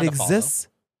 I'm And trying it to follow. exists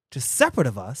just separate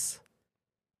of us.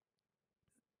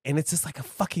 And it's just like a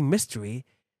fucking mystery.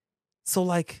 So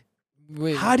like,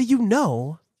 Wait, how do you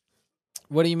know?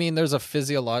 what do you mean there's a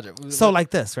physiological So like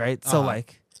this, right? So Uh-huh.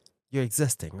 like you're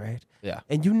existing, right? Yeah.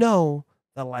 And you know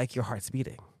that like your heart's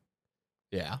beating.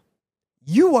 Yeah.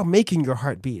 You are making your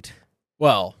heart beat,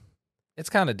 Well, it's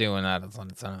kind of doing that on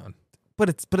its own. but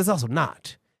it's also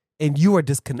not. And you are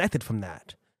disconnected from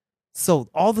that. So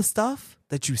all the stuff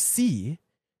that you see,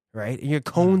 right? And your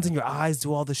cones in your eyes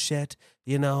do all the shit,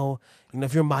 you know,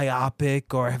 if you're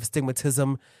myopic or have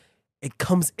astigmatism, it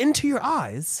comes into your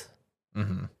eyes.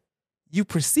 Mm-hmm. You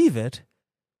perceive it,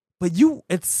 but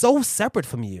it's so separate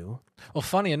from you. Well,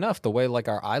 funny enough, the way like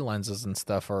our eye lenses and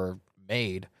stuff are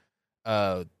made,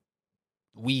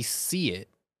 we see it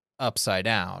upside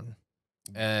down.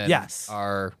 And Yes.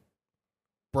 our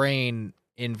brain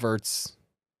inverts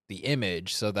the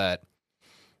image so that,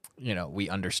 we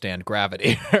understand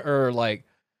gravity or like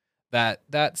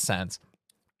that sense.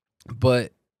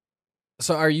 But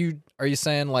so are you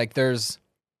saying like there's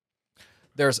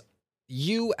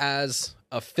you as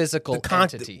a physical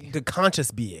entity, The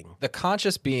conscious being, the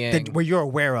conscious being, where you're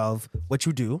aware of what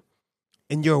you do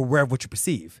and you're aware of what you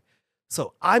perceive.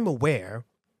 So I'm aware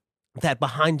that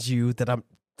behind you that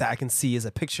I can see is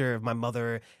a picture of my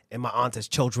mother and my aunt as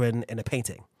children in a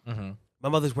painting. Mhm. My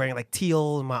mother's wearing like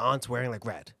teal and my aunt's wearing like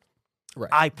red. Right.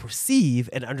 I perceive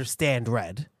and understand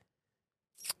red.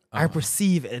 I Uh-huh.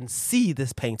 perceive and see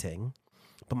this painting,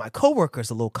 but my coworker's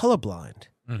a little colorblind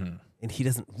Mhm. and he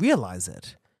doesn't realize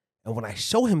it. And when I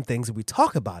show him things and we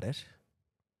talk about it,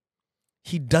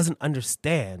 he doesn't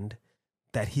understand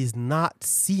that he's not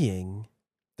seeing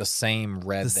the same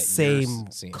red the that same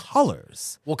you're seeing.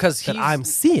 colors. Well, because that I'm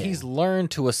seeing. he's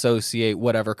learned to associate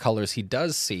whatever colors he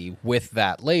does see with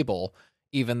that label,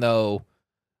 even though,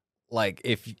 like,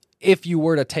 if you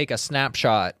were to take a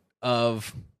snapshot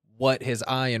of what his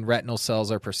eye and retinal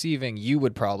cells are perceiving, you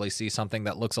would probably see something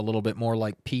that looks a little bit more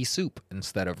like pea soup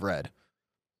instead of red.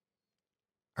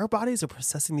 Our bodies are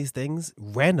processing these things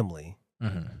randomly.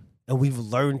 and we've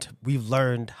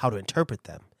learned how to interpret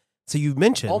them. So you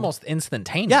mentioned almost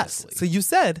instantaneously. Yes. So you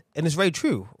said, and it's very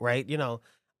true, right? You know,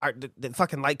 the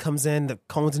fucking light comes in, the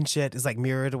cones and shit is like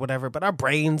mirrored or whatever, but our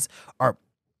brains are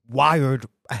wired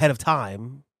ahead of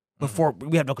time before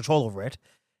we have no control over it,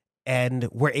 and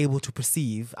we're able to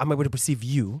perceive. I'm able to perceive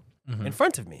you in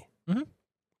front of me.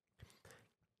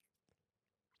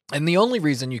 And the only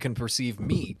reason you can perceive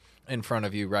me in front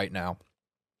of you right now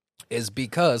is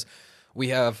because we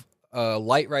have a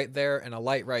light right there and a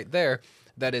light right there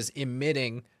that is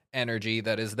emitting energy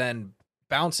that is then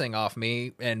bouncing off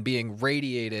me and being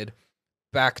radiated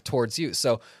back towards you.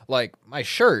 So, like, my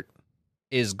shirt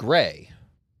is gray,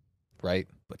 right?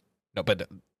 But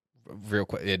real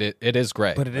quick, it is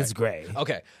gray. But it is gray.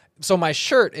 Okay, so my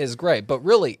shirt is gray, but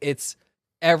really it's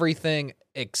everything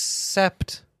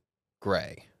except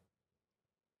gray.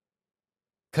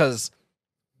 Because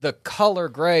the color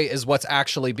gray is what's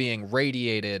actually being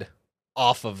radiated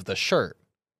off of the shirt.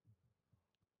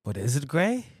 But is it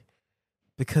gray?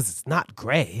 Because it's not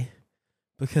gray.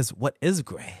 Because what is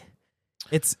gray?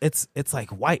 It's like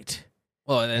white.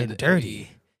 Well, and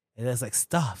dirty. And it's like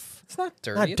stuff. It's not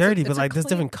dirty. Not dirty, but like there's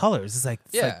different colors. It's like,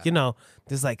 you know,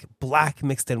 there's like black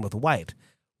mixed in with white,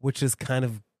 which is kind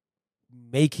of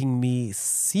making me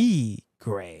see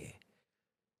gray.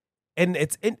 And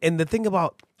and the thing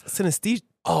about synesthesia.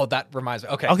 Oh, that reminds me.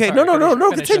 Okay. Okay. Sorry,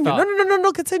 No. Continue.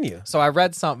 No. Continue. So I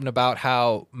read something about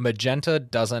how magenta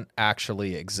doesn't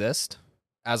actually exist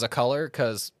as a color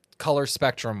because color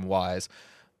spectrum wise,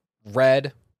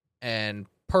 red and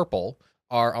purple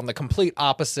are on the complete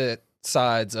opposite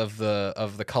sides of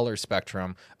the color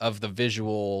spectrum of the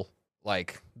visual,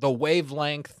 like the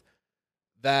wavelength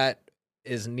that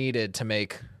is needed to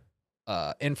make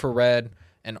infrared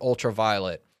and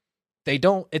ultraviolet.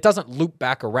 It doesn't loop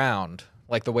back around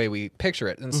like the way we picture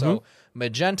it. And so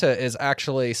magenta is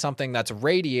actually something that's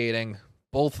radiating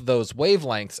both those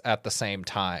wavelengths at the same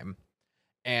time.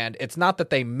 And it's not that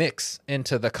they mix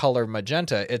into the color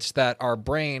magenta, it's that our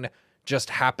brain just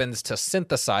happens to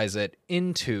synthesize it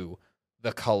into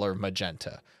the color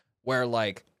magenta, where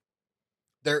like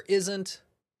there isn't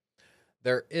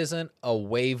a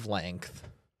wavelength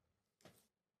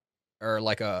or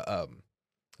like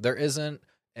there isn't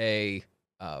an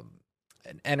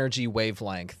energy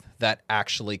wavelength that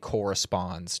actually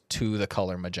corresponds to the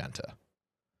color magenta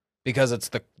because it's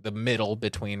the middle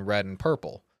between red and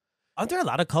purple. Aren't there a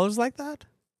lot of colors like that?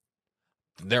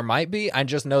 There might be. I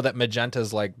just know that magenta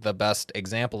is like the best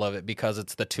example of it because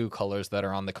it's the two colors that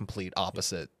are on the complete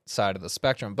opposite side of the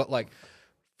spectrum. But like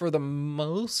for the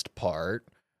most part,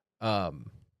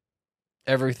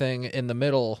 everything in the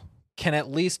middle can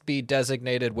at least be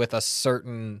designated with a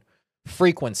certain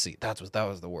frequency. That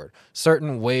was the word.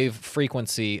 Certain wave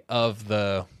frequency of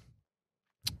the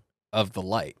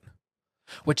light.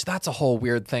 Which that's a whole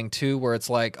weird thing too, where it's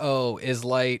like, oh, is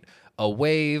light a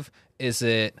wave? Is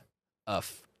it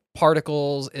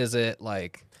particles? Is it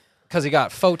like, because you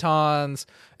got photons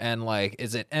and like,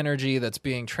 is it energy that's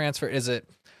being transferred? Is it?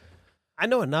 I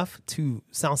know enough to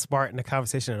sound smart in a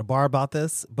conversation at a bar about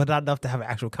this, but not enough to have an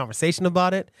actual conversation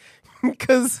about it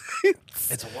because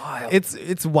it's wild.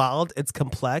 It's wild. It's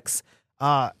complex.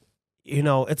 You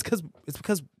know, it's because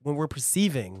when we're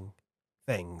perceiving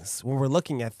things, when we're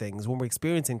looking at things, when we're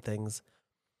experiencing things,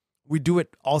 we do it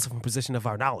also from a position of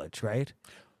our knowledge, right?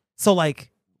 So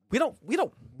like we don't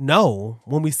know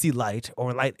when we see light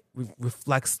or light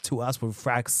reflects to us,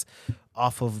 refracts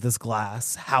off of this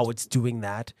glass, how it's doing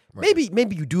that. Right.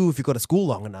 Maybe you do if you go to school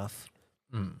long enough.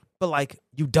 But like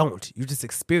you don't. You just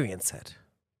experience it.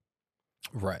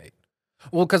 Right.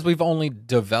 Well, because we've only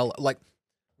developed, like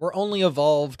we're only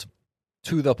evolved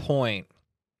to the point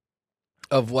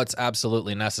of what's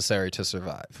absolutely necessary to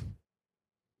survive.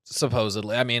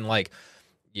 Supposedly. I mean, like,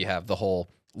 you have the whole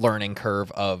learning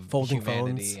curve of folding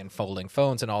humanity phones. And folding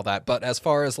phones and all that. But as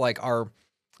far as, like, our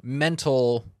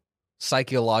mental,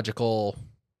 psychological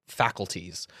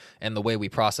faculties and the way we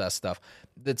process stuff,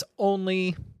 it's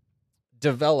only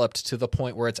developed to the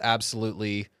point where it's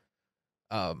absolutely...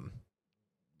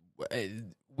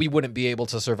 we wouldn't be able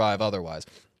to survive otherwise.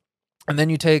 And then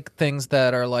you take things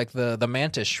that are like the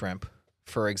mantis shrimp,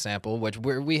 for example, which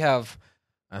we have,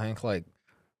 I think, like,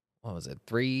 what was it,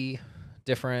 3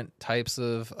 different types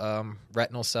of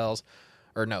retinal cells,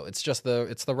 or no, it's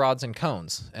the rods and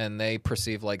cones, and they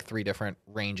perceive like 3 different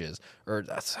ranges. Or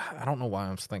I don't know why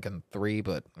I'm thinking 3,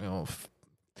 but you know,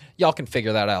 y'all can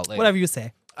figure that out later. Whatever you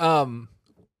say. But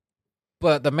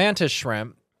the mantis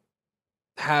shrimp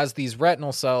has these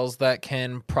retinal cells that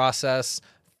can process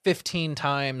 15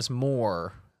 times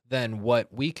more than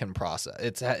what we can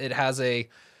process. It has a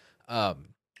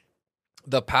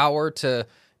the power to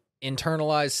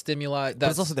internalize stimuli. But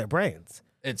it's also their brains.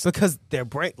 It's Because their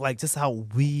brain, like just how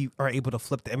we are able to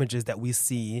flip the images that we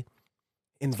see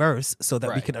in verse so that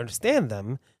we Right. can understand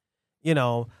them. You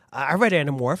know, I read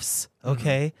Animorphs,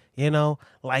 okay? You know,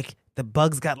 like the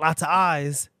bugs got lots of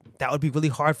eyes. That would be really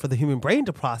hard for the human brain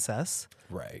to process.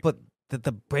 right. But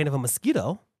the brain of a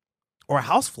mosquito or a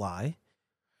housefly,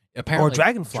 Apparently,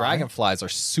 dragonfly. dragonflies are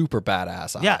super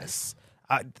badass eyes. yes,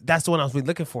 that's the one I was really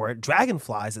looking for.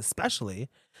 Dragonflies, especially,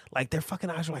 like their fucking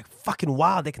eyes are like fucking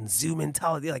wild. They can zoom in,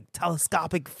 like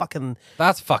telescopic fucking,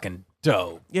 That's fucking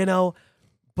dope. you know.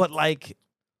 But like,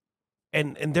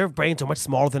 and their brains are much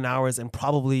smaller than ours, and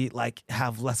probably like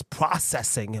have less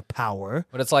processing power.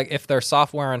 But it's like if their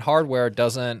software and hardware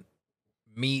doesn't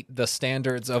meet the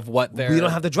standards of what they're. We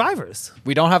don't have the drivers.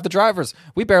 We don't have the drivers.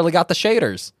 We barely got the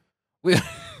shaders. We.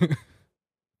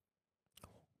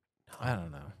 I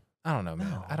don't know. I don't know, man.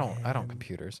 No, I don't man.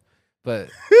 computers, but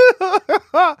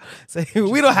So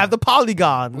we don't have the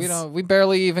polygons. we don't. We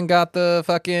barely even got the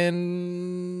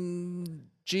fucking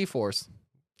GeForce.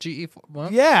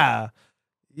 What? Yeah.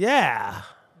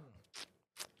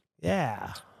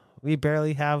 We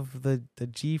barely have the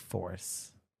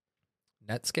G-Force.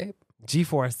 Netscape.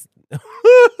 G-Force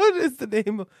is the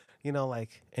name of, you know,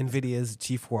 like NVIDIA's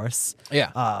GeForce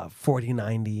Yeah,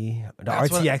 4090, the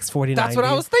That's what- RTX 4090. that's what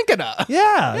I was thinking of.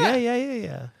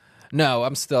 Yeah. No,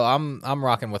 I'm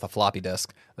rocking with a floppy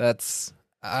disk. That's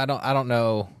I don't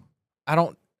know. I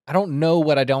don't know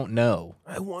what I don't know.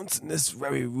 I once in this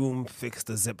very room fixed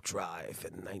a zip drive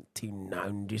in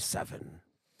 1997.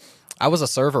 I was a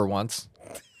server once.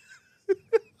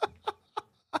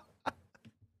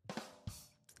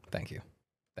 Thank you.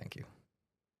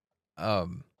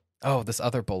 Oh, this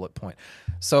other bullet point.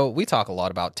 So we talk a lot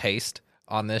about taste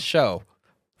on this show,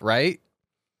 right?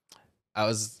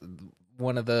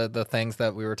 One of the things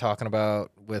that we were talking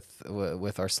about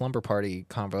with our slumber party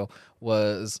convo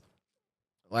was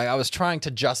like I was trying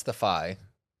to justify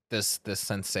this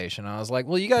sensation. I was like,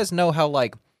 well, you guys know how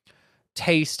like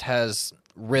taste has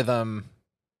rhythm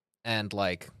and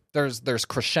like there's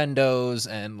crescendos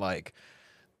and like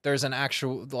there's an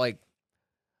actual like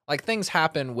things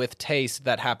happen with taste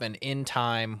that happen in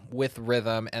time with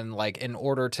rhythm, and like in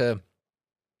order to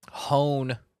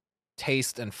hone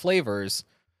taste and flavors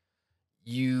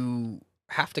you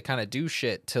have to kind of do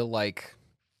shit to like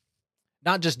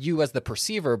not just you as the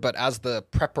perceiver but as the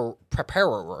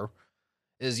preparer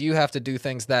is you have to do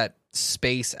things that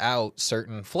space out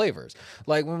certain flavors.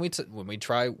 Like when we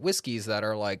try whiskeys that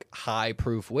are like high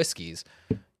proof whiskeys,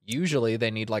 usually they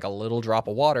need like a little drop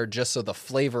of water just so the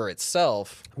flavor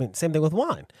itself. I mean, same thing with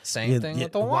wine. Same thing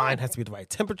with the wine. Has to be the right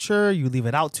temperature. You leave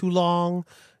it out too long.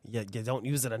 You don't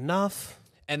use it enough.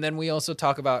 And then we also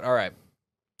talk about, all right,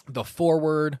 the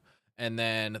forward and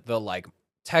then the like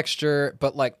texture.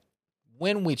 But like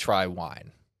when we try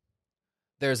wine,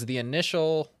 there's the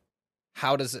initial,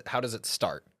 how does it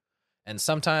start? And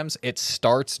sometimes it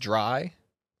starts dry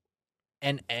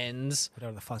and ends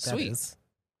Whatever the fuck sweet. that is.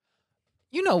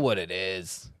 You know what it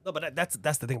is. No, but that's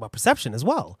the thing about perception as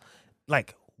well.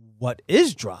 Like, what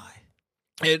is dry?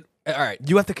 All right.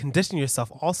 You have to condition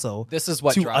yourself also This is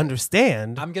what to dry.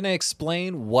 understand. I'm gonna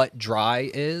explain what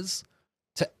dry is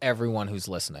to everyone who's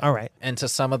listening. All right. And to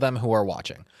some of them who are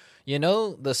watching. You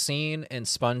know the scene in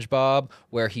SpongeBob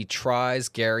where he tries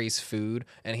Gary's food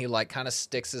and he like kind of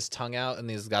sticks his tongue out and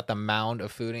he's got the mound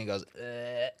of food and he goes,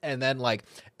 and then like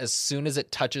as soon as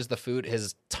it touches the food,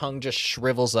 his tongue just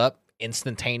shrivels up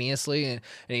instantaneously and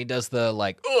he does the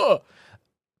like, ugh.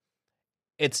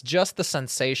 It's just the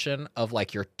sensation of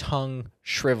like your tongue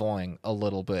shriveling a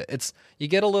little bit. You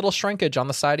get a little shrinkage on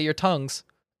the side of your tongues,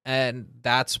 and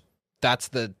that's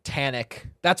the tannic.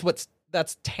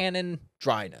 That's tannin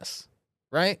dryness,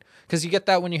 right? Because you get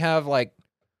that when you have like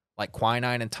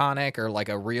quinine and tonic or like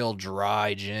a real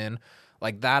dry gin,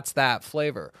 like that's that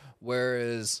flavor.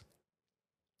 Whereas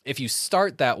if you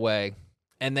start that way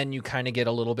and then you kind of get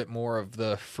a little bit more of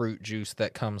the fruit juice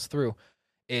that comes through,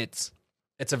 it's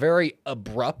a very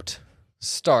abrupt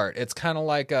start. It's kind of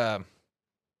like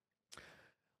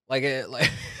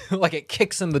it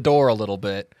kicks in the door a little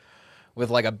bit with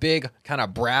like a big kind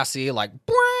of brassy like,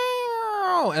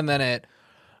 and then it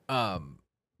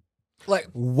like,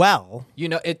 Well, you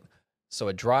know, it. So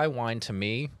a dry wine to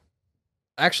me,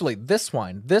 actually this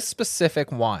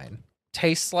specific wine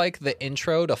tastes like the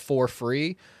intro to For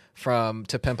Free from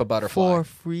To Pimp a Butterfly. for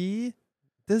free,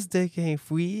 this dick ain't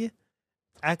free.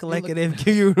 Act like look- it didn't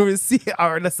give you a receipt.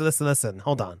 All right, listen.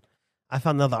 Hold on. I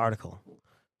found another article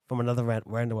from another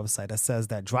random website that says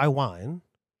that dry wine,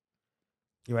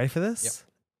 you ready for this? Yep.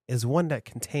 Is one that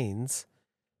contains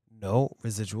no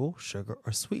residual sugar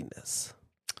or sweetness.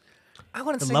 I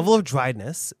wouldn't The say level of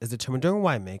dryness is determined during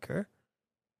winemaker.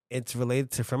 It's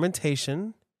related to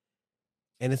fermentation,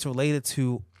 and it's related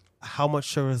to how much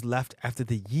sugar is left after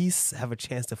the yeasts have a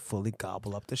chance to fully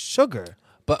gobble up the sugar.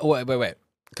 But wait,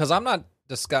 because I'm not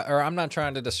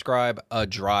trying to describe a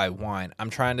dry wine. I'm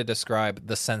trying to describe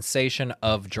the sensation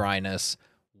of dryness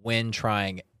when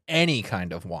trying any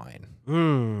kind of wine.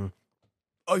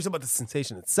 Oh, you're talking about the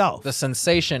sensation itself. The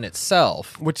sensation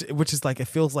itself, Which is like, it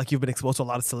feels like you've been exposed to a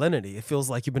lot of salinity. It feels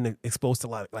like you've been exposed to a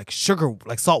lot of, like sugar,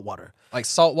 like salt water. like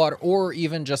salt water, or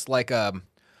even just like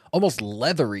almost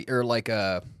leathery, or like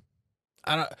I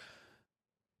don't.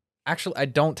 Actually, I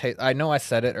don't taste. I know I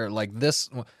said it, or like this.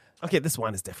 Okay, this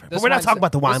wine is different. This But we're not wine's- talking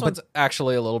about the wine. This But one's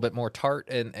actually a little bit more tart,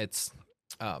 and it's.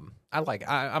 I'm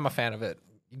a fan of it.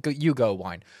 You go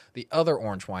wine. The other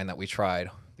orange wine that we tried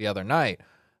the other night,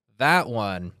 that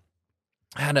one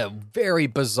had a very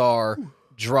bizarre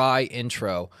dry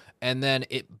intro, and then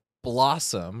it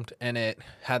blossomed, and it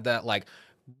had that like,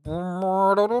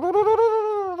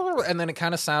 and then it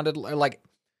kind of sounded like,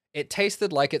 it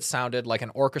tasted like it sounded like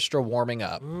an orchestra warming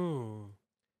up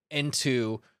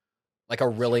into like a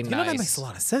really you know, that nice makes a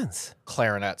lot of sense.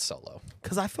 clarinet solo.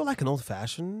 Because I feel like an old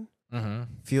fashioned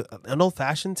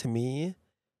Mm-hmm. to me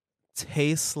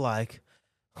tastes like,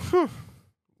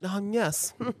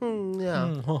 yes,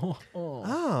 yeah.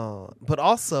 Oh, but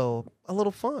also a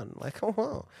little fun. Like, oh,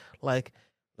 wow. Like,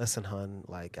 listen, hun,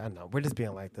 like, I know we're just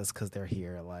being like this because they're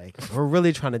here. Like, we're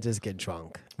really trying to just get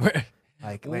drunk.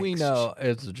 Like We know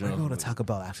it's a We're drunk. going to Taco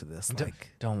Bell after this.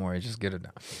 Like, Don't worry, just get it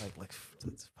down. like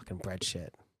it's fucking bread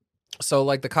shit. So,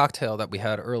 like the cocktail that we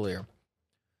had earlier,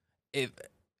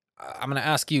 I'm going to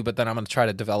ask you, but then I'm going to try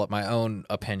to develop my own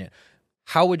opinion.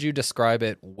 How would you describe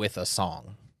it with a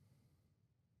song?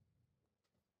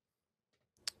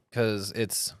 Because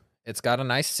it's got a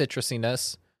nice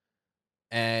citrusiness,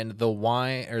 and the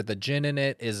wine or the gin in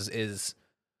it is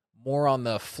more on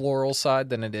the floral side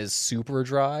than it is super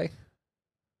dry.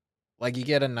 Like you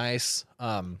get a nice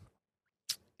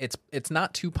it's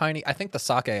not too piney. I think the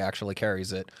sake actually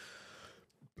carries it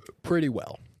pretty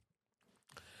well.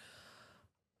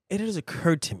 It has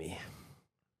occurred to me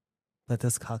that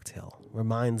this cocktail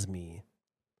reminds me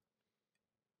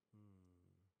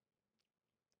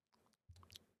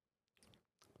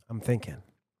I'm thinking.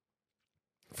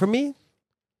 For me,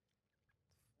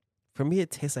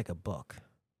 it tastes like a book.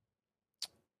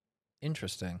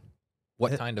 Interesting.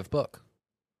 What It- kind of book?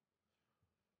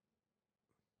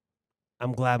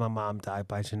 I'm glad my mom died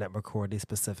by Jeanette McCordy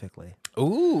specifically.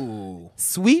 Ooh.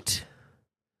 Sweet,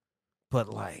 but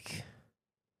like,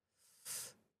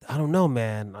 I don't know,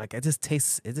 man. Like, it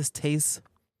tastes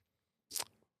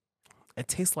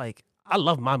like, I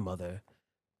love my mother,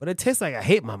 but it tastes like I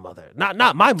hate my mother.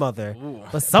 Not my mother, Ooh.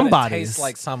 but somebody's. It tastes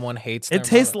like someone hates It their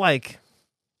tastes mother. like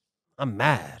I'm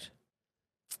mad,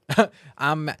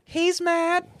 He's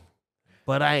mad.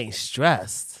 but I ain't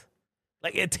stressed.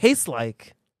 Like, it tastes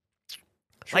like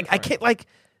I can't, like,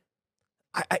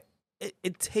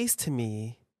 it tastes to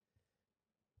me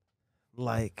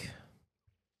like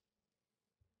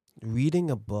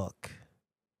reading a book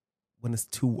when it's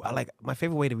too, my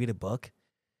favorite way to read a book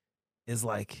is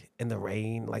like in the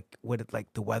rain, like when it,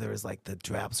 like the weather is like the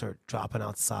drops are dropping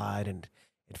outside and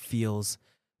it feels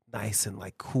nice and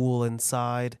like cool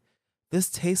inside. This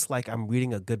tastes like I'm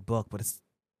reading a good book, but it's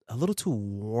a little too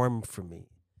warm for me.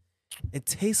 It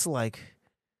tastes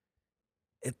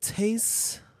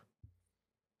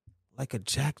like a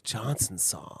Jack Johnson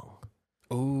song.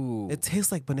 Ooh. It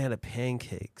tastes like banana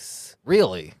pancakes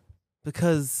Really?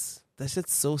 because that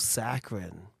shit's so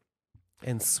saccharine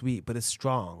and sweet, but it's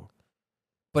strong.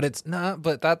 But it's not.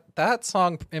 But that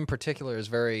song in particular is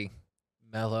very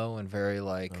mellow and very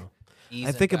like. Oh. I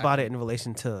easing think back about in. it in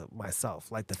relation to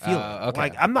myself, like the feeling. Okay.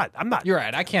 Like I'm not. You're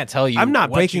right. I can't tell you. I'm not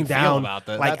what breaking you feel down about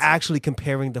that. like That's- actually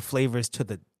comparing the flavors to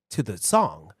the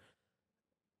song.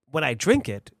 When I drink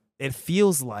it, it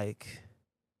feels like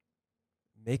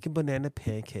making banana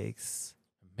pancakes.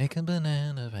 Make a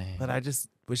banana van. But I just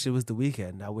wish it was the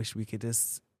weekend. I wish we could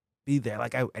just be there.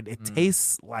 Like it Mm.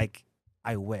 tastes like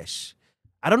I wish.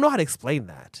 I don't know how to explain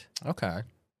that. Okay.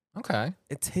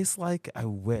 It tastes like I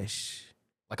wish.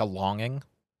 Like a longing,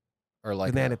 or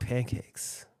like Banana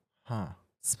pancakes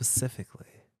specifically.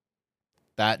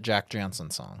 that Jack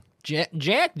Johnson song. Jack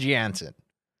Johnson.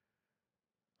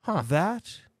 Huh.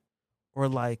 That, or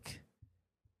like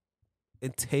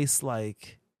it tastes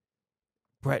like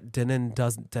Brett Dennen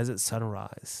does Desert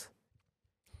Sunrise.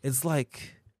 It's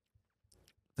like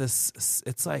this.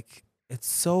 It's like it's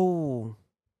so.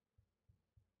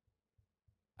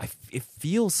 it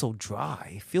feels so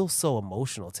dry. It feels so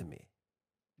emotional to me.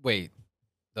 Wait,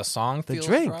 the song The feels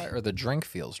drink. dry or the drink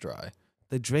feels dry?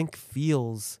 The drink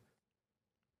feels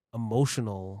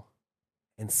emotional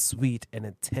and sweet and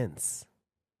intense.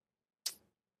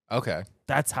 Okay.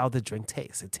 That's how the drink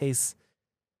tastes. It tastes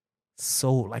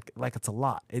so like it's a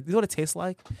lot. You know what it tastes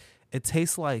like? It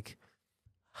tastes like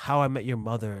How I Met Your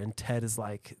Mother, and Ted is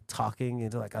like talking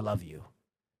and they're like, "I love you"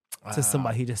 to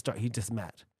somebody he just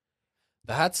met.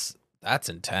 That's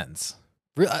intense.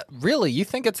 Really, you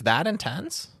think it's that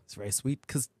intense? It's very sweet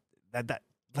because that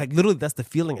like literally that's the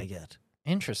feeling I get.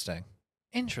 Interesting.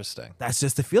 That's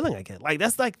just the feeling I get. Like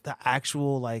that's like the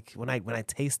actual like when I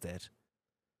taste it,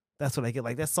 that's what I get.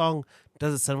 Like that song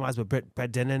 "Doesn't Sunrise" with Brett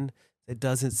Dennen. It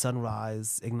doesn't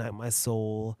sunrise, ignite my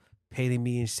soul, painting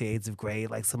me in shades of gray,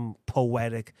 like some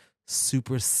poetic,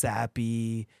 super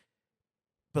sappy,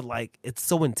 but like it's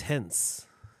so intense.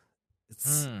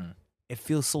 It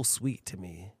feels so sweet to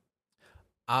me.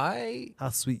 How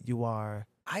sweet you are.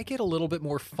 I get a little bit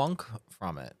more funk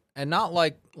from it, and not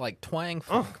like twang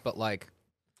funk, but like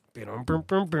like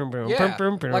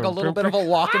a little bit of a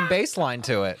walking bass line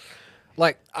to it.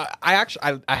 Like I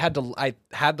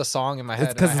had the song in my head.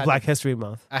 It's because it's Black History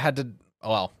Month. I had to.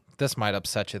 Well, this might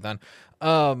upset you then.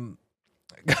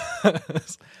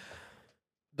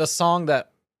 The song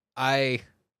that I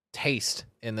taste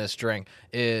in this drink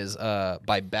is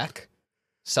by Beck,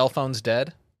 "Cell Phone's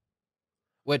Dead,"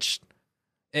 which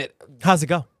How's it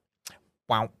go?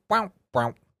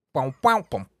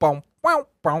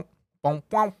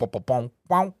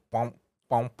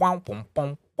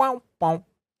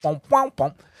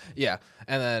 Yeah,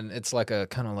 and then it's like a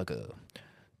kind of like a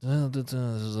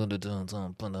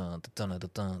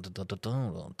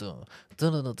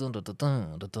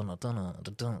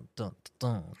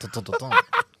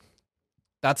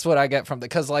that's what I get from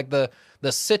because like the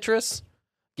citrus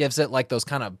gives it like those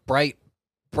kind of bright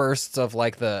bursts of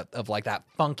like that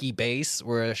funky bass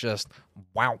where it's just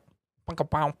wow,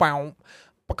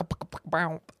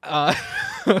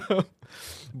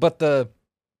 but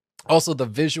also the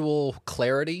visual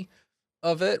clarity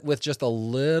of it with just a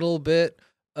little bit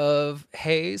of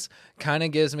haze kind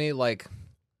of gives me like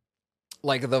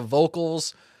the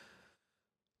vocals,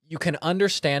 you can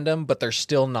understand them, but they're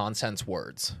still nonsense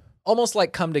words, almost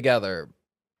like Come Together,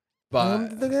 but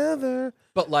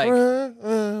like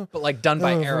done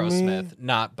by Aerosmith,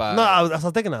 not by No, that's what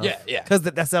I'm thinking of. Yeah. Because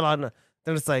that's that on.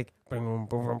 Then it's like like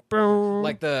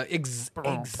the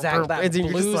exact that and then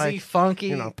you're just bluesy, like, funky,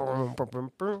 you know,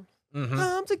 Mhm.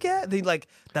 come together. Then like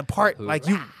that part, like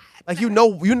you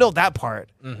know that part,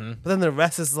 but then the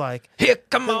rest is like here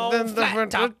come on, flat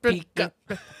top Pika.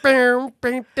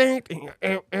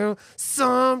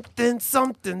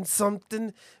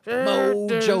 something.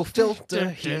 Mojo filter,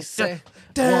 he said.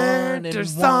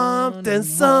 There's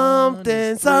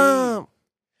something.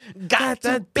 Got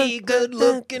to be good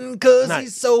looking cause Nah,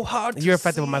 he's so hard to You're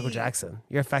affected see. with Michael Jackson.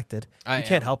 You're affected. I You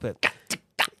can't am. help it.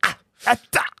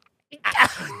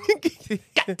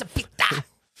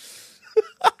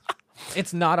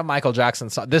 It's not a Michael Jackson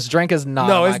song. This drink is not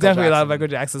No, a it's Michael definitely not a Jackson. Michael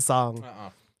Jackson song.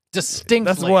 Distinctly.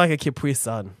 That's more like a Capri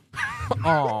Sun.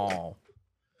 Oh.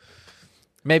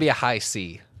 Maybe a high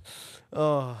C.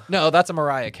 Oh, No, that's a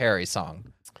Mariah Carey song.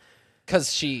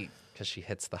 Cause she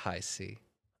hits the high C.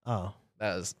 oh.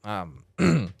 That was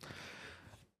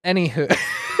anywho.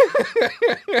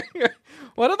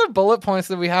 What other bullet points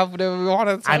did we have that we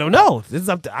wanted to I don't know. This is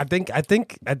up to, I think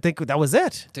that was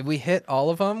it. Did we hit all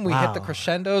of them? We hit the Wow.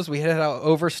 crescendos. We hit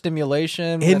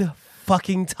overstimulation. In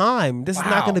fucking time. This is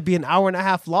not Wow. going to be an hour and a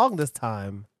half long this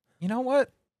time. You know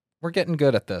what? We're getting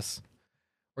good at this.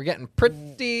 We're getting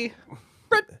pretty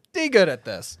good at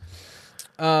this.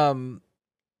 Do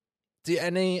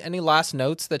any last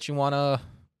notes that you want to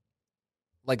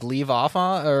like leave off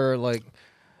on, or like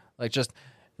just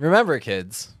remember,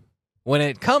 kids, when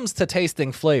it comes to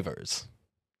tasting flavors,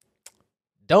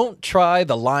 don't try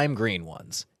the lime green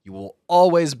ones. You will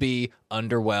always be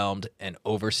underwhelmed and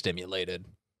overstimulated.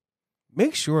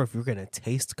 Make sure if you're going to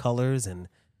taste colors and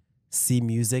see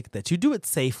music that you do it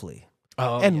safely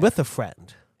and with a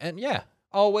friend. And yeah,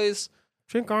 always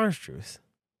Drink orange juice.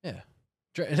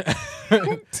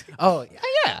 oh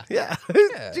yeah. Yeah.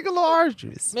 Yeah. Drink a little orange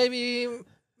juice. Maybe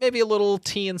a little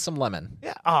tea and some lemon.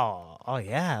 Yeah. Oh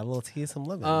yeah. A little tea and some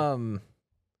lemon.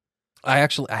 I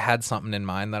had something in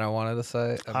mind that I wanted to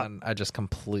say, and then I just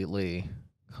completely.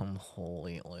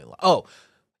 Oh,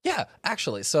 yeah.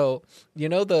 Actually, so you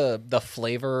know the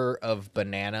flavor of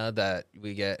banana that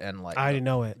we get, and like I already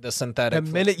know it. the synthetic.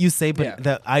 The minute you say Yeah.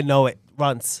 that, I know it.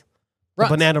 Runts.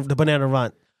 Runts. The banana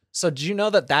runt. So do you know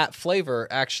that flavor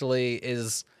actually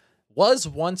is was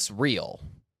once real,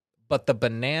 but the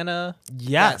banana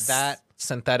Yes. that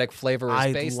synthetic flavor is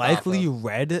I based likely off of,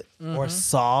 read or Mhm.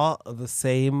 saw the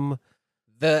same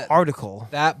the article.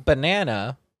 that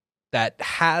banana that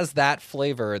has that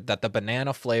flavor that the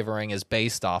banana flavoring is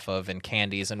based off of in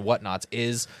candies and whatnots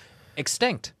is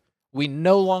extinct. We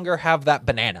no longer have that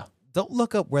banana. Don't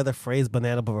look up where the phrase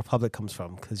 "banana republic" comes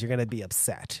from because you're gonna be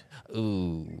upset.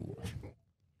 Ooh.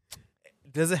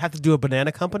 Does it have to do with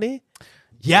banana company?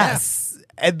 Yeah. Yes,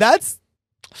 and that's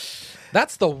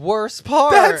That's the worst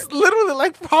part. That's literally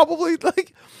like probably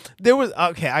like there was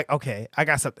I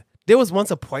got something. There was once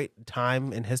a point in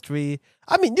time in history.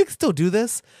 I mean, you can still do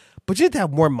this, but you need to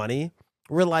have more money.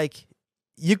 Where like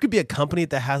you could be a company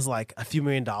that has like a few $1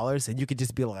 million, and you could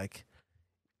just be like,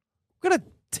 "We're gonna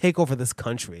take over this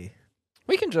country."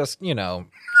 We can just,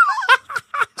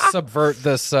 subvert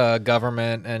this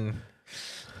government and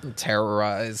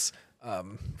terrorize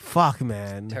Man.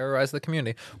 the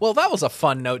community. Well, that was a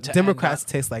fun note to Democrats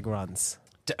taste like runs.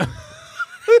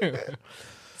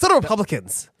 So do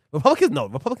Republicans.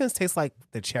 Republicans taste like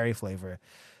the cherry flavor.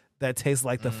 That tastes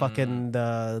like the fucking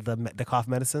the cough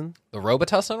medicine. The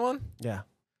Robitussin one? Yeah.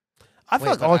 I feel Wait,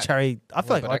 like but all I- cherry. I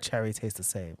feel like but all I- cherry tastes the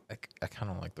same. I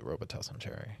kind of like the Robitussin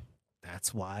cherry.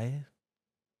 That's why.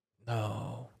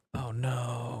 No. Oh,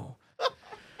 no.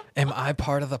 Am I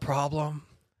part of the problem?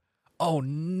 Oh,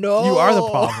 no. You are the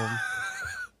problem.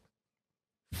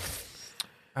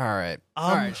 All right.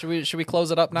 All right. Should we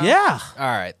close it up now? Yeah. All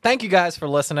right. Thank you guys for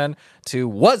listening to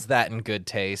Was That in Good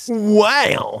Taste?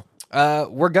 Wow.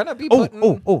 We're gonna be Oh, putting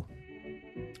oh.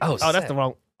 oh, That's sick. the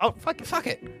wrong. Oh, fuck it. Fuck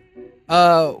it.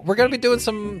 We're gonna be doing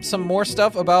some more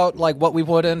stuff about like what we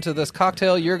put into this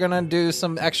cocktail. You're gonna do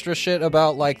some extra shit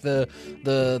about like the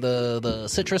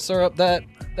citrus syrup that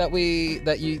we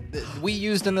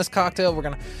used in this cocktail. We're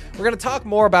gonna talk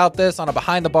more about this on a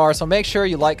Behind the Bar. So make sure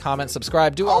you like, comment,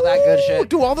 subscribe, do all that good shit.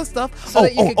 Do all the stuff. So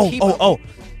that you can keep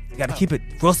You gotta keep it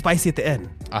real spicy at the end.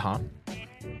 Uh-huh.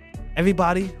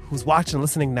 Everybody who's watching and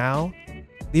listening now,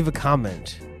 leave a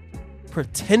comment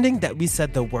pretending that we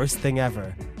said the worst thing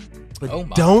ever. But Oh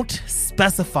my. don't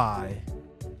specify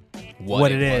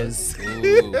what it was. is.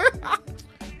 Ooh.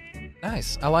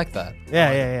 Nice. I like that.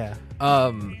 Yeah.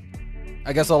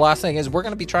 I guess the last thing is we're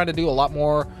gonna be trying to do a lot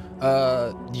more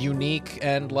unique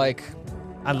and like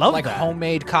I love like that.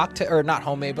 homemade cocktail, or not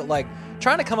homemade, but like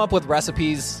trying to come up with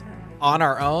recipes on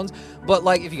our own. But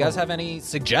like if you guys have any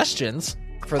suggestions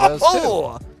for those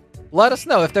too, let us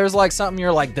know. If there's like something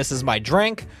you're like, this is my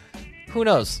drink, who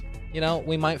knows?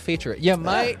 We might feature it. You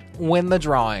might win the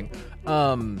drawing.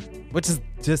 Which is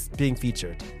just being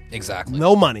featured. Exactly.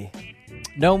 No money,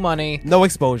 No money, no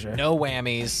exposure, no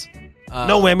whammies.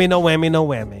 no whammy, no whammy, no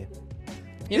whammy.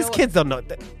 You These know kids don't know.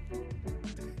 That.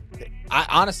 I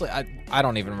honestly, I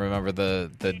don't even remember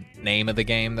the name of the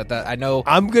game that I know.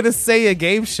 I'm gonna say a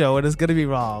game show and it's gonna be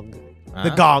wrong. The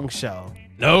Huh? Gong Show.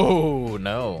 No,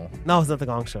 No, it's not the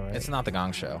Gong Show, right? it's not the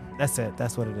Gong Show. That's it.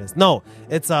 That's what it is. No,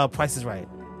 it's Price is Right.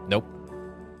 Nope.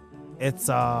 It's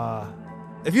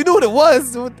if you knew what it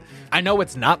was, I know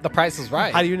it's not The Price is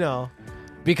Right. how do you know?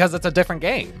 Because it's a different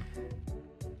game.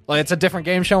 Like it's a different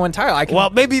game show entirely. I can, Well,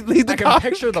 maybe leave the I can comment.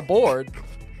 picture the board.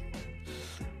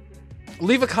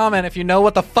 Leave a comment if you know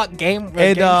what the fuck game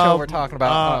And, show we're talking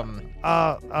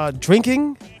about.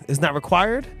 Drinking is not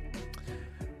required.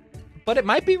 But it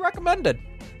might be recommended.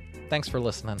 Thanks for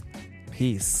listening.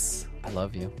 Peace. I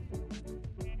love you.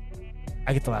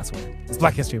 I get the last one. It's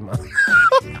Black History Month.